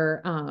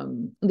other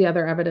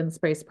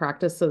evidence-based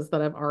practices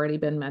that have already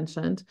been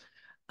mentioned.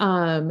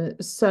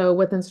 So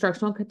with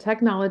instructional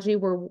technology,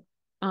 we're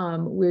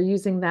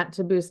using that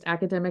to boost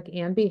academic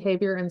and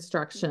behavior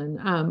instruction.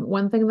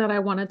 One thing that I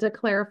wanted to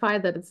clarify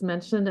that it's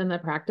mentioned in the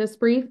practice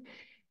brief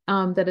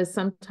that is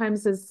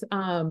sometimes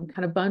kind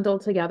of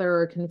bundled together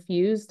or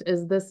confused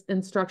is this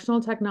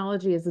instructional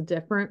technology is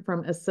different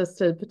from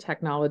assistive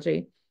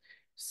technology.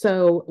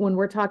 So when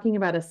we're talking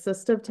about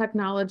assistive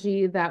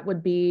technology, that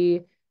would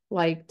be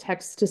like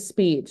text to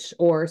speech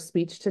or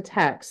speech to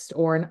text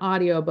or an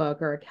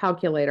audiobook or a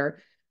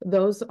calculator.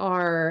 Those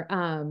are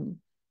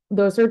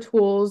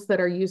tools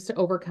that are used to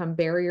overcome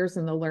barriers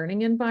in the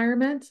learning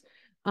environment.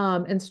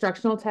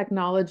 Instructional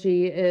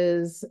technology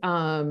is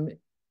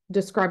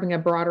describing a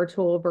broader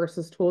tool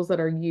versus tools that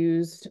are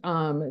used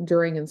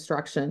during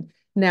instruction.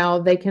 Now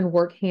they can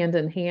work hand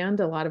in hand.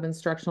 A lot of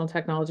instructional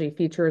technology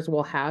features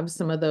will have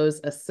some of those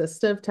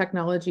assistive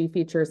technology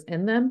features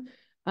in them.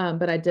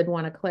 But I did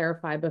want to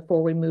clarify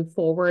before we move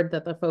forward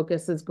that the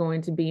focus is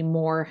going to be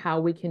more how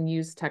we can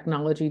use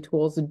technology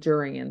tools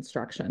during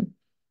instruction.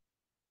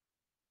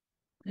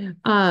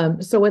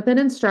 So within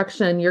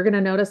instruction, you're going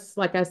to notice,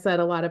 like I said,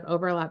 a lot of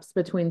overlaps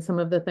between some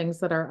of the things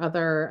that our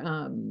other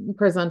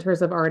presenters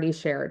have already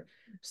shared.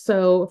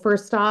 So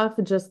first off,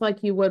 just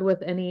like you would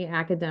with any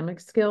academic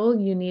skill,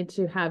 you need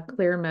to have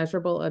clear,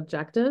 measurable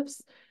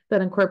objectives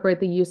that incorporate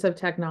the use of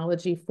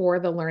technology for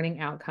the learning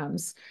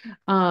outcomes.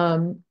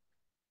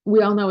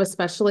 We all know,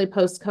 especially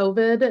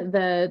post-COVID,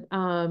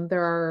 that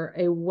there are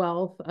a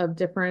wealth of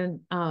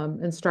different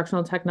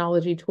instructional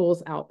technology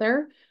tools out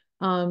there.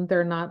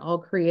 They're not all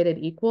created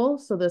equal.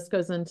 So this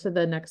goes into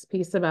the next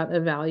piece about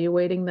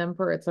evaluating them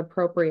for its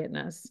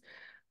appropriateness.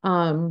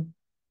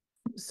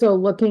 So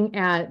looking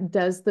at,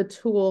 does the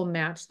tool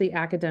match the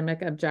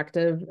academic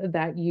objective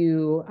that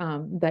you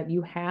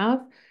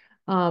have?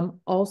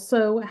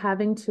 Also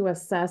having to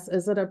assess,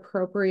 is it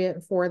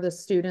appropriate for the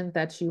student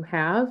that you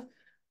have?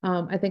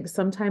 I think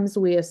sometimes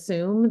we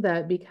assume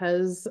that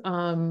because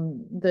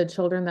the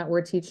children that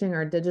we're teaching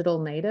are digital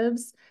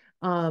natives,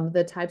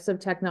 the types of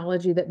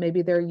technology that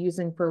maybe they're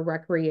using for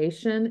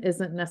recreation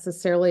isn't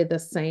necessarily the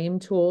same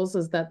tools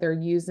as that they're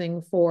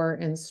using for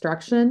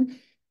instruction.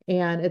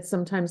 And it's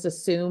sometimes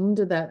assumed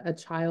that a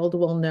child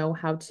will know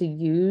how to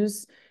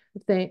use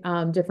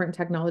different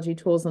technology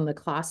tools in the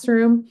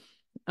classroom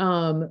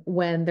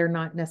when they're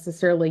not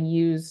necessarily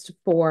used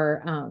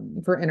for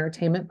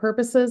entertainment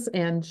purposes.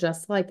 And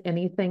just like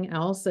anything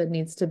else, it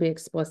needs to be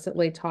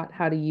explicitly taught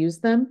how to use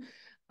them,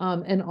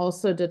 and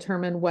also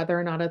determine whether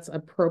or not it's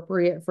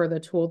appropriate for the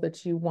tool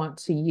that you want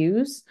to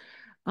use.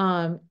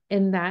 And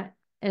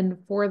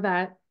for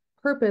that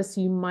purpose,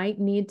 you might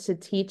need to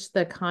teach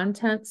the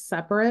content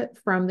separate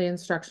from the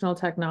instructional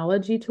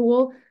technology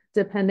tool,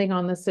 depending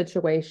on the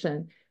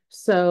situation.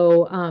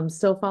 So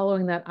still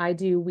following that I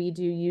do, we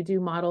do, you do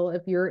model,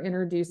 if you're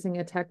introducing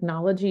a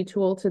technology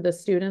tool to the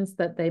students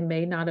that they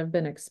may not have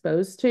been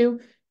exposed to,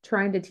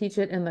 trying to teach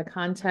it in the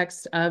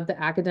context of the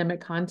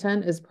academic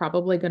content is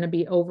probably going to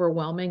be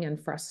overwhelming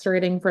and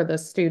frustrating for the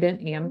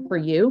student and for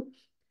you.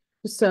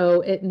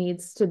 So it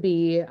needs to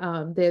be,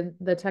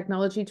 the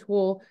technology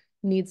tool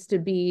needs to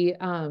be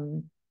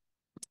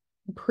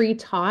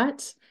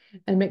pre-taught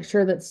and make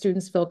sure that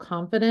students feel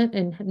confident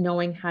in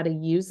knowing how to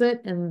use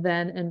it and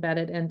then embed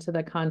it into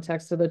the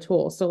context of the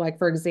tool. So like,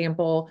 for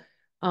example,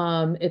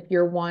 if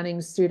you're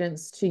wanting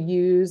students to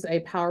use a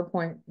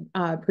PowerPoint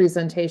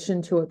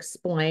presentation to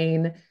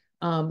explain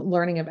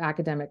learning of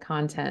academic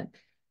content,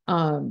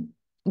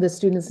 the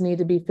students need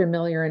to be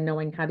familiar in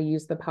knowing how to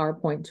use the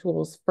PowerPoint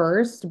tools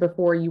first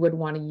before you would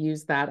want to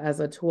use that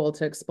as a tool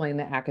to explain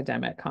the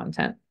academic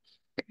content.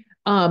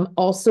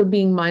 Also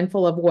being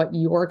mindful of what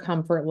your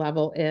comfort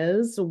level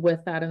is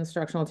with that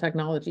instructional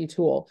technology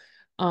tool.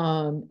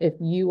 If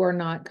you are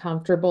not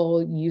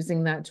comfortable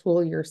using that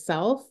tool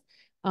yourself,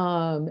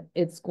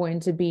 it's going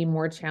to be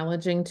more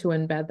challenging to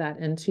embed that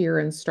into your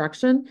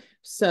instruction.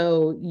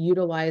 So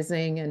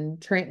utilizing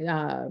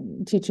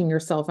and teaching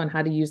yourself on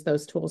how to use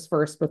those tools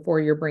first before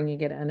you're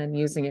bringing it in and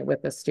using it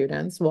with the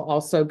students will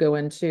also go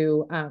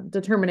into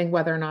determining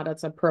whether or not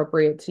it's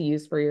appropriate to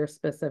use for your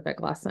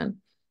specific lesson.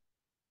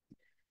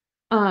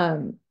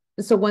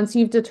 So once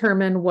you've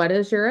determined what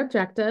is your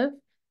objective,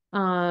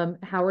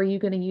 how are you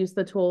going to use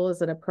the tool?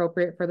 Is it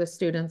appropriate for the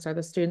students? Are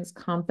the students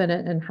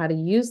confident in how to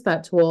use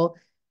that tool?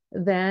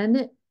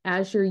 Then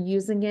as you're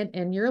using it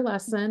in your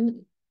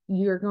lesson,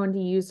 you're going to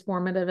use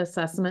formative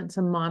assessment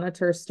to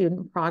monitor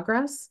student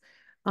progress.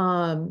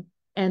 And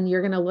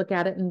you're going to look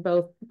at it in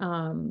both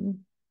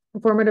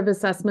formative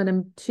assessment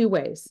in two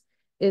ways.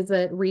 Is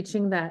it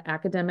reaching that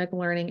academic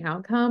learning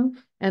outcome?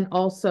 And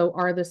also,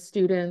 are the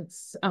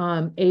students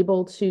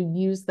able to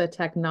use the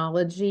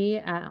technology?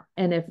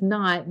 And if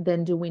not,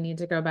 then do we need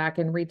to go back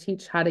and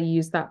reteach how to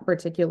use that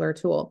particular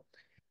tool?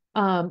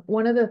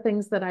 One of the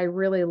things that I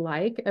really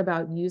like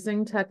about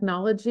using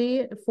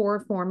technology for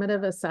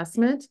formative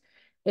assessment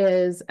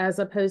is, as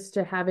opposed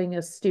to having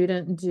a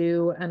student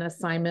do an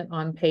assignment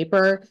on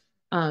paper,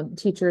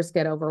 teachers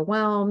get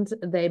overwhelmed.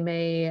 They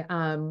may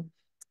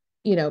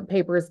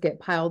papers get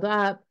piled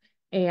up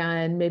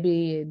and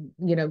maybe,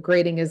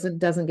 grading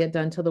doesn't get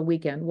done till the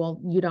weekend.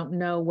 Well, you don't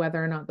know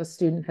whether or not the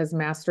student has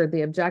mastered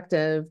the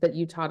objective that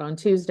you taught on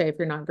Tuesday if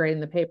you're not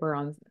grading the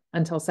paper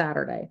until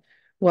Saturday.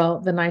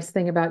 Well, the nice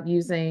thing about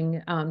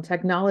using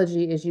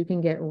technology is you can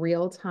get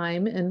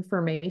real-time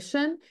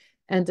information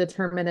and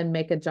determine and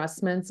make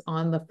adjustments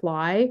on the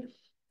fly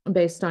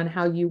based on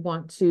how you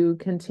want to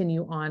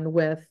continue on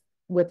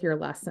with your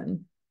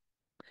lesson.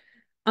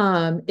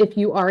 If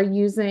you are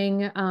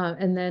using,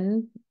 and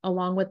then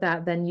along with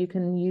that, then you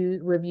can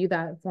review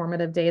that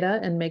formative data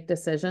and make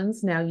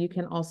decisions. Now you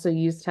can also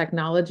use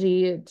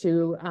technology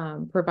to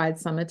provide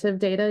summative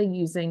data,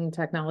 using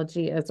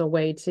technology as a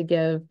way to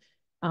give,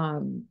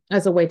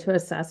 as a way to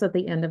assess at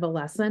the end of a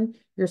lesson.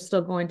 You're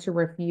still going to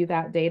review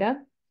that data.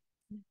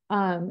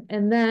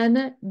 And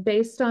then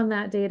based on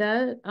that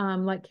data,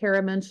 like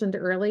Kara mentioned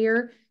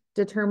earlier,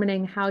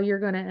 determining how you're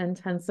going to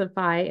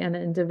intensify and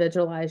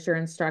individualize your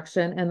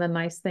instruction. And the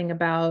nice thing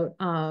about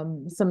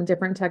some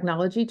different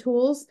technology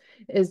tools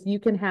is you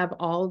can have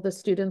all of the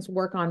students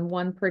work on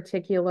one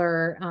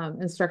particular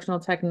instructional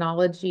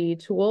technology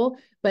tool,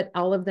 but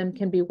all of them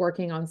can be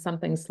working on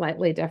something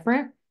slightly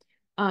different.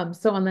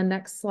 So on the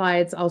next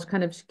slides, I'll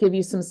kind of give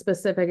you some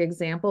specific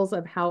examples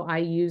of how I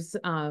use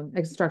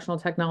instructional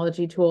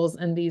technology tools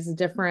and these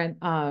different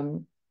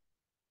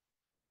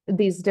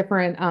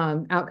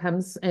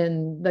outcomes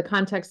in the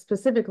context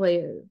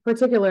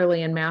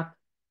particularly in math,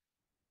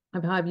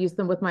 of how I've used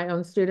them with my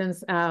own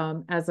students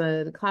as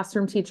a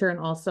classroom teacher and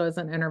also as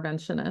an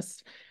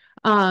interventionist.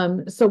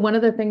 So one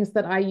of the things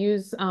that I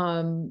use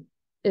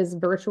is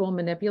virtual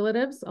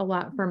manipulatives a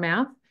lot for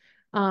math.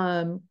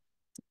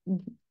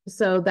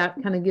 So that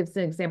kind of gives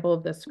an example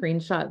of the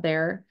screenshot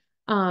there.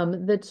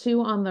 The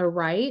two on the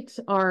right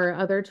are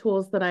other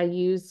tools that I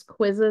use,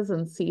 quizzes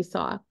and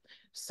Seesaw.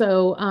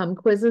 So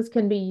quizzes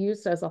can be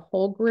used as a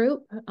whole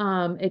group.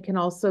 It can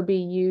also be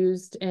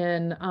used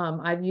in,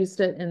 I've used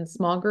it in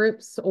small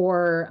groups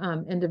or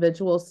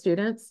individual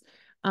students.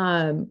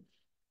 And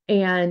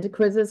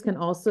quizzes can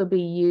also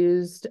be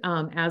used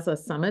as a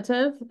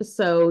summative.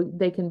 So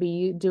they can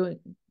be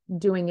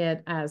doing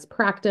it as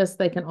practice.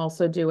 They can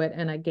also do it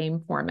in a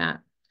game format.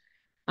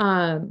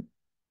 And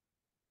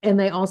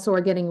they also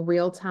are getting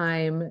real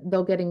time.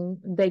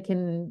 They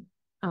can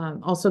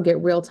also get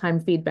real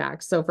time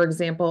feedback. So for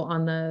example,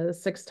 on the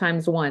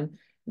 6x1,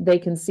 they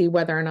can see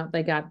whether or not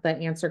they got the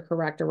answer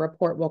correct. A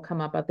report will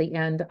come up at the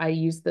end. I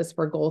use this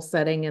for goal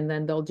setting, and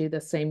then they'll do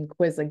the same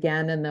quiz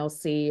again, and they'll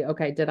see,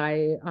 okay,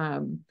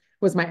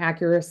 was my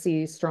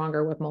accuracy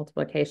stronger with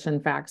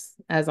multiplication facts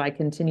as I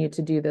continue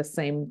to do the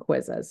same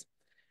quizzes.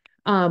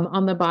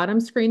 On the bottom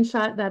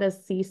screenshot, that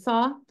is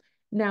Seesaw.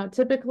 Now,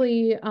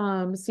 typically,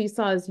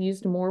 Seesaw is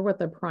used more with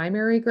the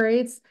primary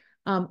grades.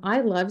 I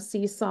love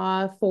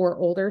Seesaw for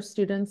older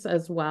students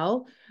as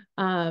well.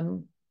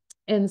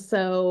 And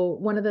so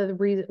one of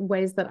the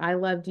ways that I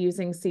loved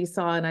using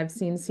Seesaw, and I've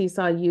seen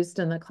Seesaw used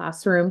in the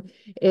classroom,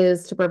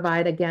 is to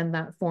provide, again,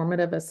 that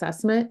formative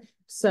assessment.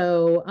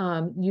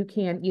 So you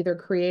can either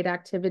create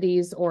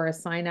activities or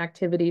assign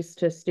activities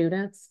to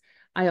students.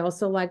 I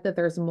also like that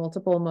there's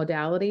multiple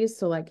modalities.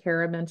 So like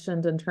Kara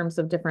mentioned, in terms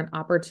of different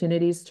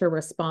opportunities to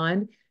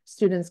respond,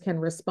 students can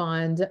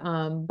respond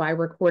by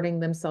recording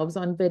themselves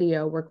on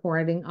video,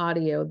 recording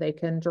audio, they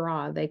can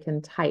draw, they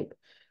can type.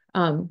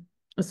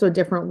 So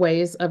different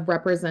ways of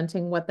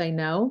representing what they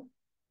know.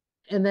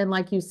 And then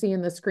like you see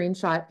in the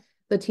screenshot,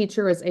 the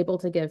teacher is able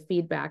to give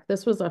feedback.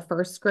 This was a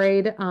first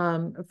grade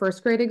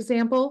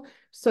example.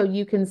 So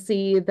you can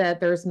see that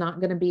there's not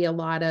going to be a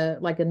lot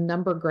of like a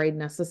number grade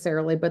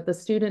necessarily, but the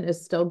student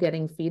is still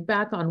getting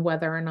feedback on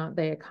whether or not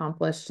they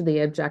accomplished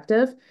the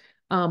objective.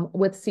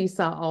 With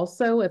Seesaw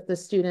also, if the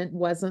student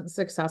wasn't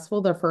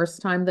successful the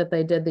first time that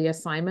they did the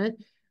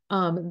assignment,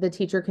 the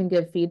teacher can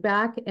give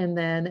feedback and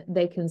then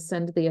they can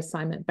send the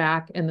assignment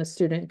back and the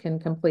student can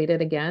complete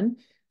it again.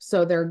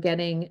 So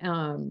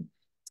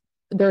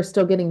they're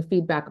still getting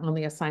feedback on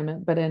the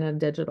assignment, but in a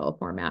digital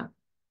format.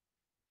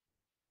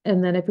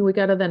 And then if we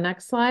go to the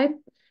next slide,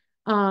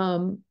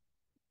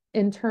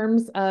 in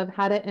terms of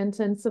how to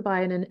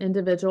intensify and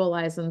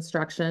individualize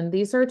instruction,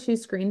 these are two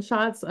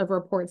screenshots of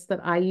reports that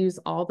I use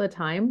all the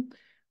time.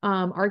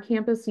 Our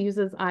campus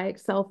uses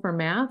IXL for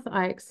math.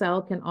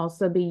 IXL can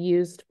also be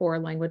used for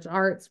language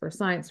arts, for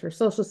science, for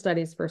social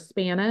studies, for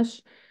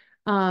Spanish.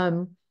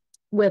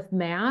 With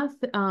math,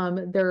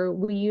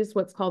 we use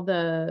what's called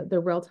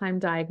the real-time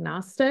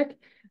diagnostic.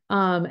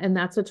 And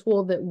that's a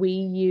tool that we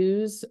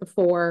use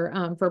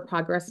for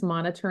progress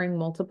monitoring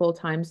multiple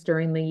times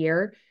during the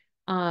year.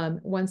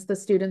 Once the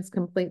students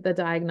complete the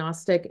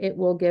diagnostic, it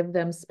will give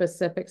them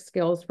specific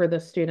skills for the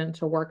student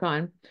to work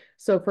on.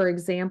 So for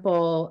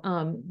example,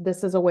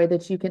 this is a way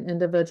that you can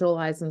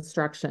individualize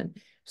instruction.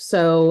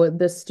 So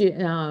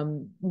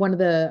one of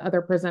the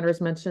other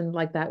presenters mentioned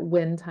like that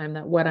when time,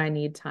 that what I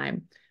need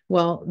time.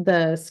 Well,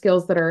 the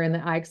skills that are in the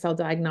IXL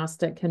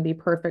diagnostic can be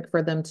perfect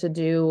for them to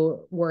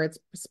do where it's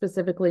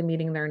specifically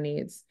meeting their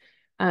needs.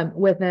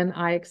 Within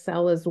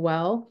IXL as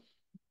well,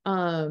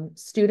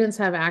 students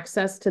have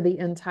access to the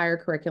entire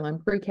curriculum,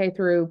 pre-K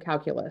through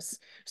calculus.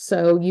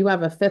 So you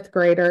have a fifth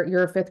grader,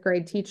 you're a fifth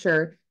grade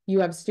teacher, you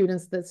have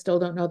students that still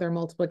don't know their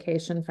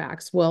multiplication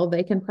facts. Well,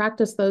 they can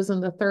practice those in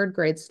the third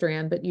grade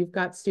strand, but you've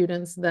got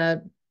students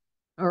that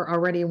are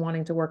already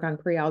wanting to work on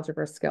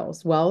pre-algebra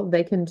skills. Well,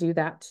 they can do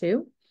that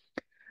too.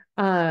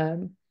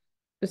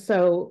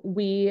 So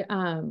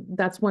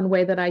that's one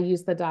way that I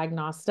use the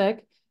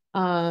diagnostic.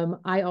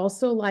 I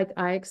also like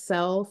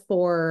IXL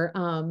for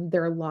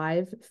their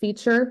live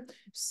feature.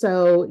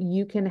 So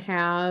you can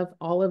have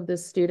all of the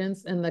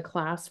students in the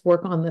class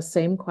work on the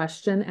same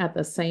question at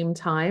the same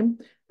time.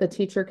 The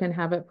teacher can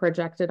have it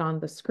projected on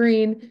the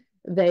screen.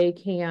 They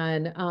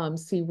can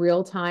see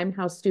real time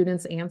how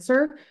students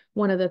answer.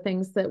 One of the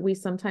things that we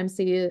sometimes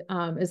see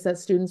is that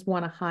students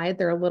want to hide.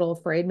 They're a little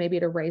afraid maybe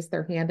to raise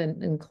their hand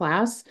in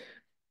class.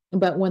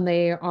 But when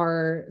they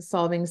are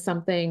solving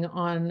something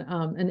on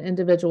an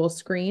individual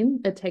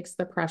screen, it takes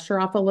the pressure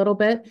off a little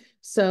bit.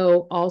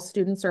 So all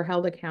students are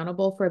held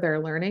accountable for their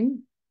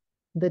learning.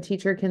 The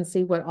teacher can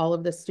see what all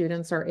of the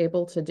students are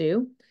able to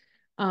do.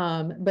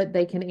 But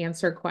they can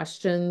answer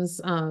questions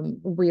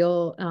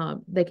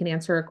they can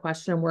answer a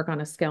question and work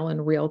on a skill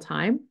in real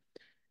time.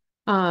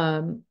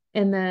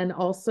 And then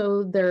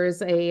also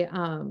there's a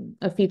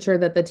feature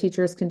that the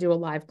teachers can do a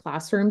live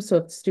classroom. So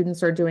if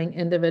students are doing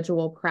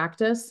individual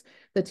practice,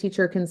 the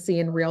teacher can see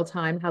in real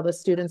time how the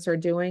students are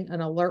doing. An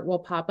alert will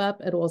pop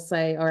up. It will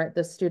say, all right,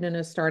 the student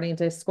is starting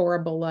to score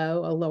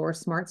below a lower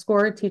SMART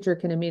score. Teacher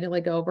can immediately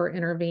go over,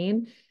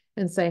 intervene,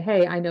 and say,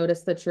 hey, I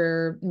noticed that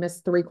you're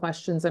missed 3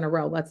 questions in a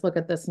row. Let's look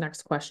at this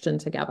next question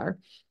together.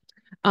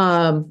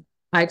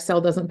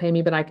 IXL doesn't pay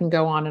me, but I can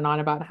go on and on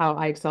about how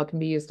IXL can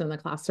be used in the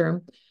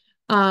classroom.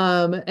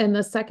 And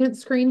the second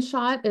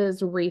screenshot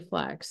is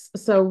Reflex.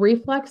 So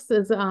Reflex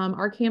is,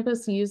 our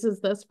campus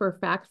uses this for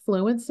fact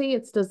fluency.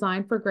 It's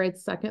designed for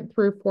grades 2nd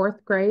through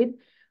 4th grade.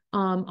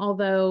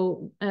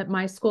 Although at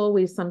my school,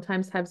 we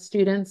sometimes have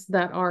students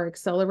that are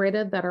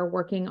accelerated that are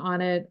working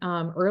on it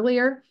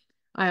earlier.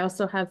 I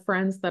also have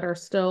friends that are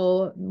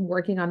still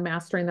working on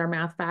mastering their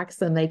math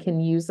facts and they can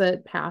use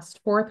it past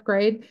 4th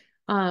grade.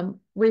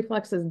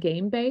 Reflex is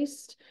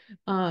game-based,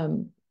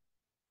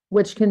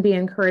 which can be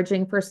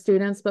encouraging for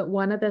students. But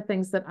one of the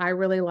things that I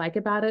really like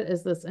about it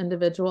is this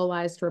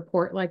individualized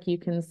report, like you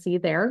can see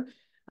there.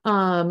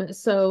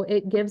 So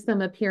it gives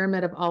them a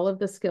pyramid of all of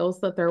the skills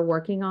that they're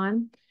working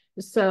on.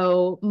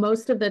 So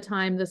most of the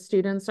time, the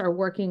students are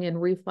working in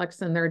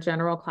Reflex in their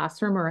general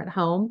classroom or at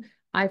home.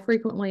 I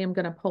frequently am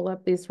going to pull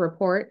up this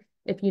report.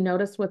 If you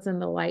notice what's in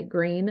the light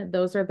green,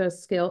 those are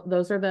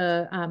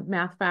the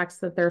math facts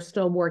that they're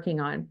still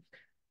working on.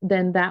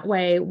 Then that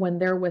way, when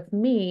they're with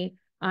me,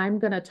 I'm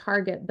going to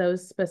target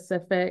those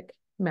specific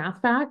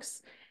math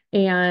facts.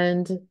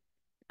 And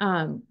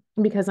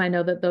because I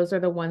know that those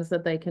are the ones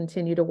that they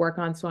continue to work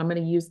on. So I'm going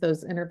to use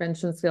those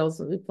intervention skills,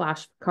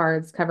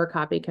 flashcards, cover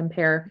copy,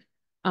 compare,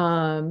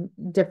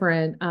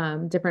 different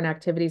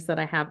activities that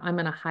I have. I'm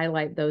going to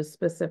highlight those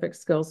specific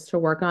skills to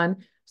work on.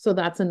 So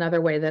that's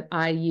another way that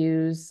I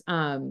use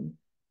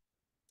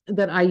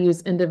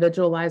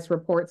individualized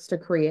reports to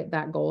create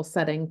that goal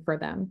setting for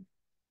them.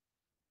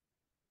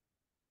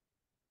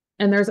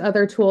 And there's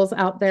other tools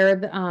out there.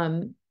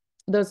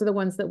 Those are the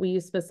ones that we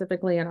use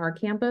specifically in our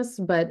campus.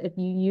 But if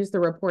you use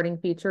the reporting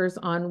features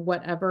on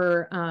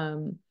whatever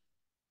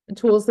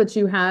tools that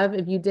you have,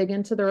 if you dig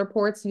into the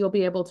reports, you'll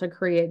be able to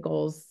create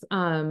goals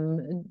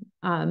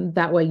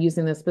that way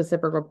using the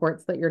specific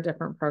reports that your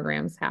different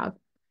programs have.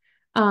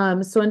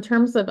 So in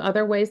terms of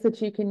other ways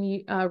that you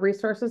can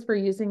resources for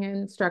using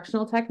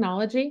instructional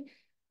technology,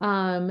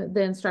 the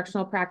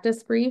instructional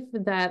practice brief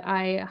that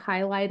I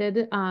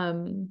highlighted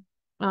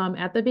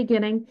at the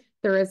beginning,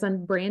 there is a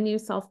brand new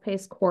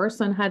self-paced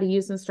course on how to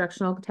use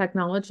instructional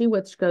technology,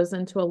 which goes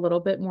into a little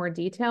bit more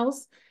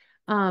details.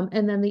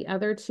 And then the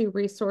other 2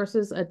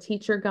 resources, a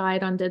teacher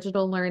guide on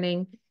digital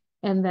learning,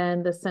 and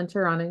then the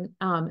Center on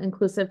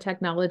Inclusive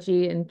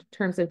Technology in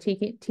terms of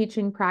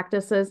teaching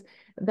practices.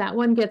 That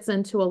one gets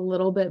into a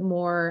little bit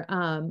more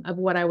of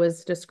what I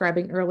was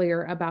describing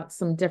earlier about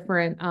some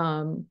different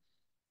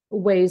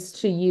ways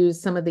to use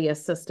some of the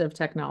assistive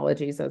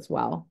technologies as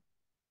well.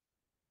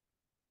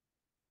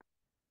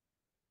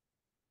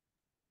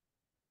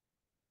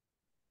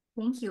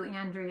 Thank you,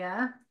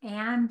 Andrea,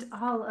 and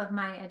all of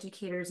my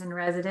educators and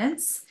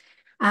residents.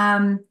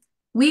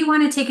 We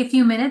want to take a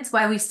few minutes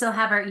while we still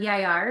have our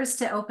EIRs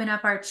to open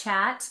up our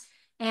chat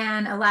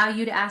and allow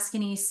you to ask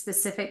any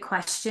specific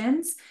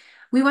questions.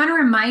 We want to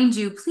remind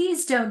you,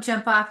 please don't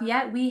jump off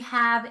yet. We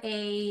have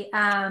a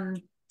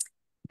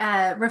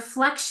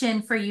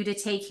reflection for you to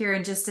take here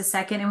in just a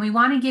second, and we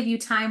want to give you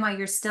time while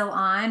you're still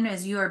on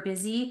as you are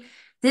busy.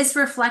 This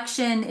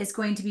reflection is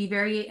going to be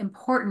very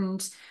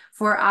important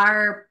for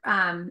our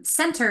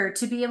center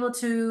to be able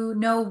to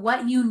know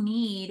what you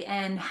need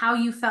and how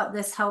you felt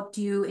this helped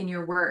you in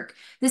your work.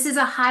 This is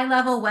a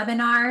high-level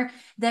webinar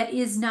that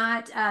is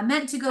not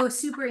meant to go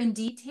super in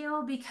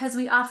detail because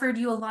we offered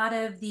you a lot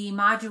of the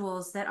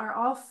modules that are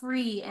all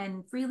free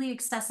and freely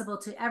accessible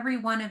to every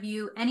one of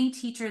you, any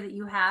teacher that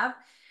you have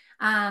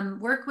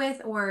work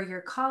with or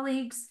your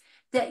colleagues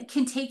that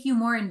can take you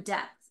more in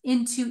depth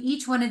into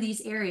each one of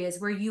these areas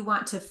where you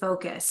want to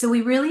focus. So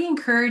we really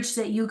encourage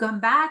that you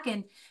come back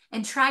and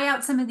try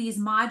out some of these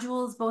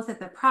modules, both at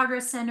the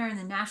Progress Center and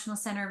the National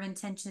Center of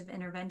Intensive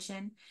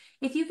Intervention.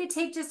 If you could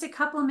take just a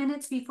couple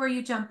minutes before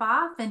you jump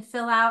off and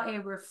fill out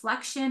a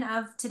reflection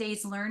of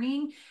today's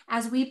learning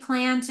as we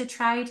plan to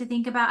try to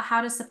think about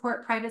how to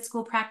support private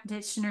school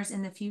practitioners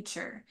in the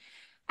future.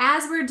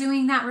 As we're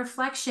doing that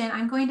reflection,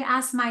 I'm going to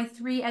ask my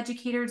 4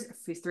 educators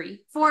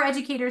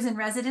in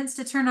residence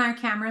to turn our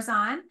cameras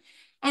on.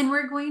 And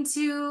we're going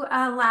to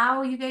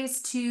allow you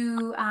guys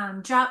to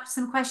drop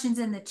some questions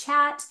in the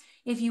chat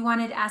if you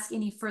wanted to ask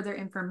any further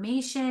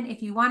information,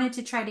 if you wanted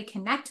to try to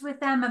connect with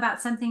them about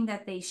something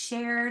that they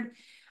shared.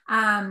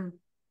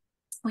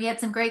 We had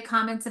some great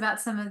comments about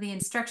some of the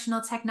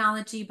instructional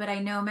technology, but I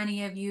know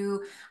many of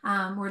you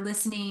were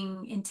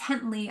listening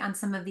intently on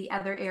some of the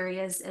other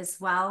areas as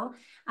well.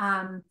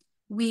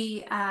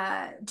 We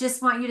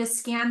just want you to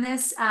scan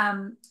this.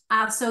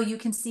 Also, you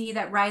can see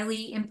that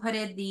Riley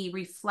inputted the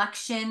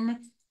reflection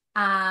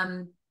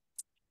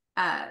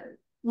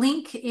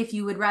link if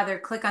you would rather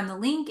click on the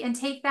link and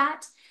take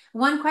that.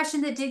 One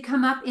question that did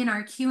come up in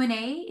our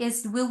Q&A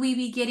is, will we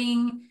be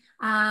getting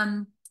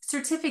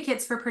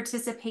certificates for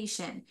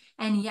participation?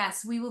 And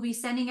yes, we will be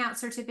sending out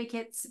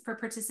certificates for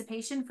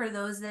participation for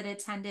those that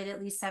attended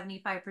at least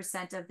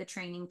 75% of the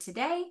training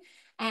today,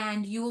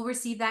 and you will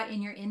receive that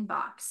in your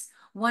inbox.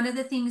 One of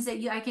the things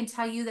that I can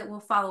tell you that we'll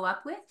follow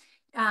up with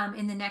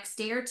in the next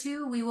day or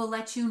two, we will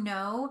let you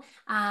know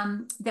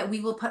that we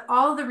will put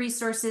all the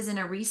resources in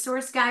a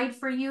resource guide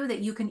for you that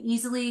you can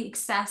easily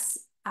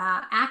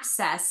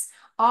access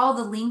all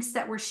the links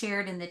that were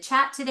shared in the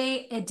chat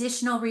today,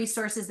 additional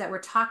resources that were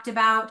talked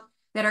about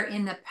that are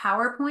in the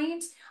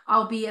PowerPoint.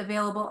 I'll be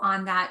available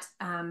on that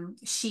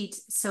sheet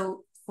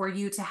so for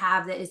you to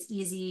have that is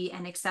easy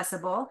and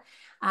accessible.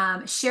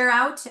 Share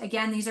out,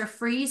 again, these are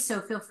free, so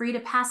feel free to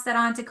pass that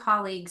on to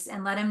colleagues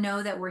and let them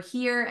know that we're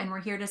here and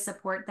we're here to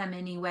support them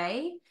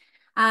anyway.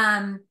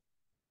 Thank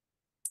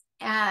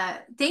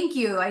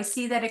you. I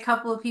see that a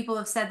couple of people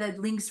have said that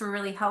links were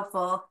really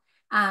helpful.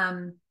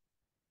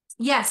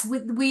 Yes,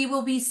 we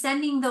will be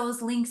sending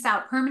those links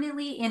out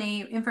permanently in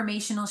a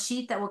informational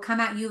sheet that will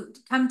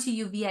come to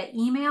you via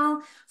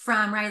email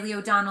from Riley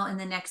O'Donnell in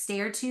the next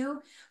day or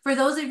two. For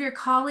those of your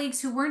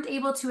colleagues who weren't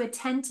able to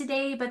attend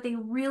today, but they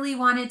really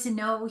wanted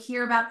to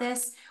hear about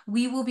this,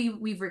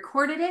 we've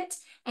recorded it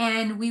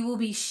and we will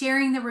be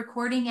sharing the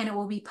recording, and it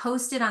will be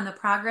posted on the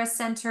Progress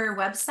Center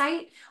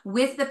website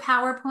with the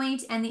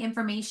PowerPoint and the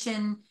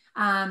information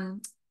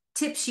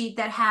tip sheet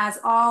that has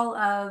all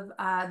of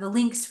the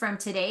links from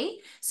today.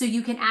 So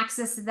you can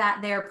access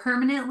that there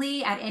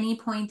permanently at any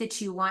point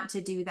that you want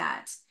to do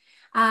that.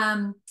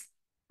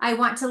 I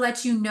want to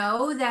let you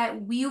know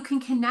that you can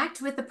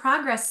connect with the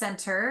Progress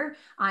Center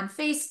on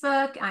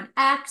Facebook, on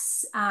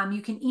X.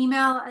 You can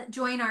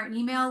join our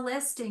email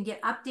list and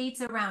get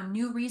updates around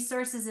new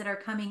resources that are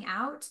coming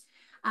out.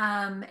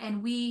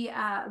 And we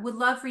would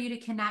love for you to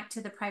connect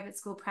to the private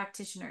school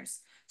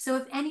practitioners. So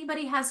if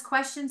anybody has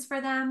questions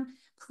for them,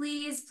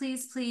 please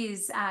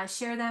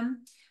share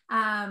them.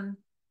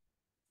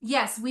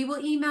 Yes, we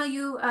will email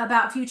you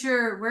about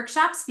future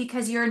workshops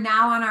because you're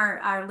now on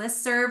our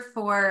listserv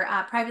for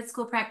private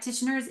school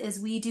practitioners. As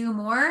we do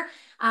more,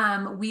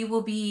 we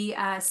will be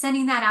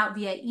sending that out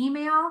via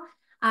email.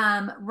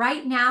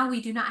 Right now,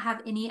 we do not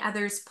have any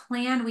others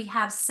planned. We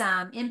have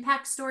some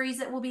impact stories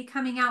that will be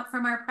coming out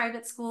from our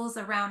private schools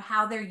around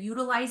how they're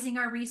utilizing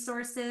our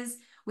resources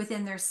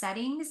within their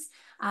settings.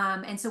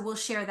 And so we'll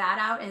share that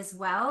out as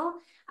well.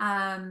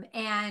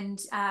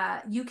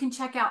 You can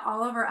check out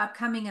all of our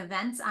upcoming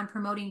events on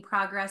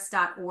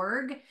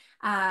promotingprogress.org.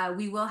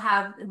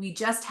 We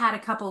just had a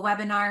couple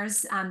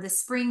webinars this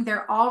spring.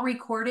 They're all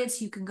recorded,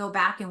 so you can go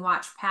back and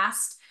watch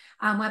past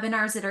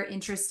webinars that are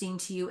interesting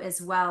to you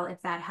as well,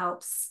 if that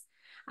helps.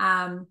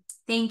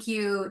 Thank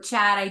you,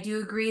 Chad. I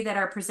do agree that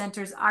our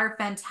presenters are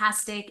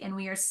fantastic, and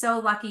we are so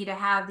lucky to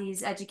have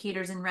these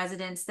educators and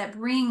residents that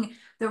bring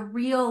the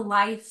real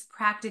life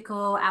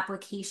practical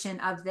application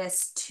of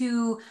this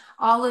to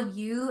all of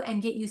you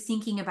and get you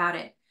thinking about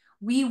it.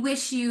 We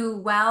wish you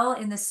well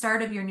in the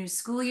start of your new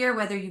school year,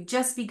 whether you've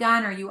just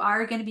begun or you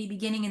are going to be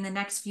beginning in the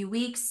next few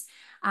weeks.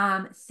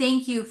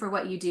 Thank you for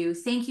what you do.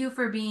 Thank you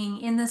for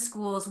being in the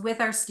schools with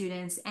our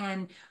students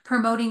and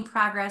promoting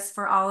progress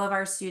for all of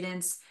our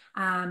students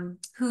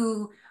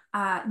who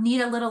need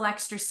a little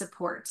extra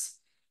support.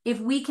 If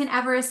we can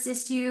ever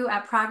assist you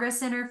at Progress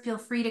Center, feel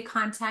free to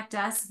contact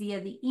us via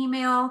the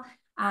email,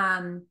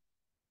 and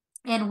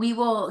we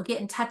will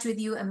get in touch with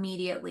you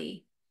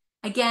immediately.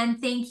 Again,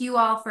 thank you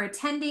all for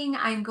attending.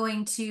 I'm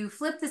going to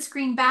flip the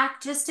screen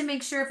back just to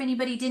make sure if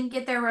anybody didn't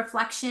get their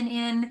reflection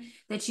in,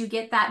 that you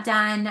get that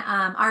done.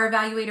 Our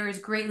evaluator is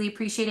greatly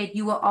appreciated.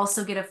 You will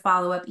also get a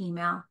follow-up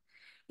email.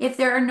 If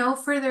there are no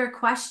further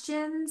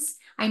questions,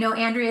 I know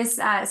Andrea's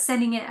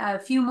sending a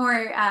few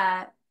more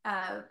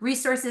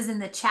resources in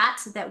the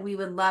chat that we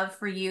would love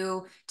for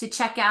you to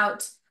check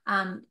out.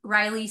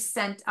 Riley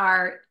sent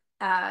our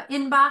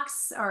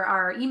inbox or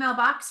our email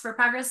box for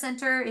Progress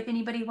Center. If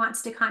anybody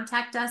wants to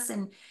contact us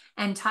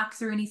and talk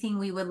through anything,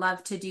 we would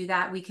love to do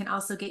that. We can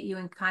also get you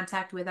in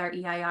contact with our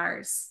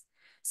EIRs.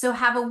 So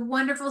have a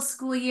wonderful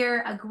school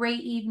year, a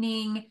great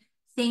evening.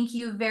 Thank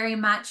you very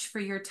much for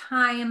your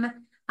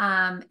time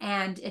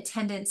and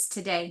attendance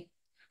today.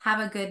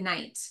 Have a good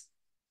night.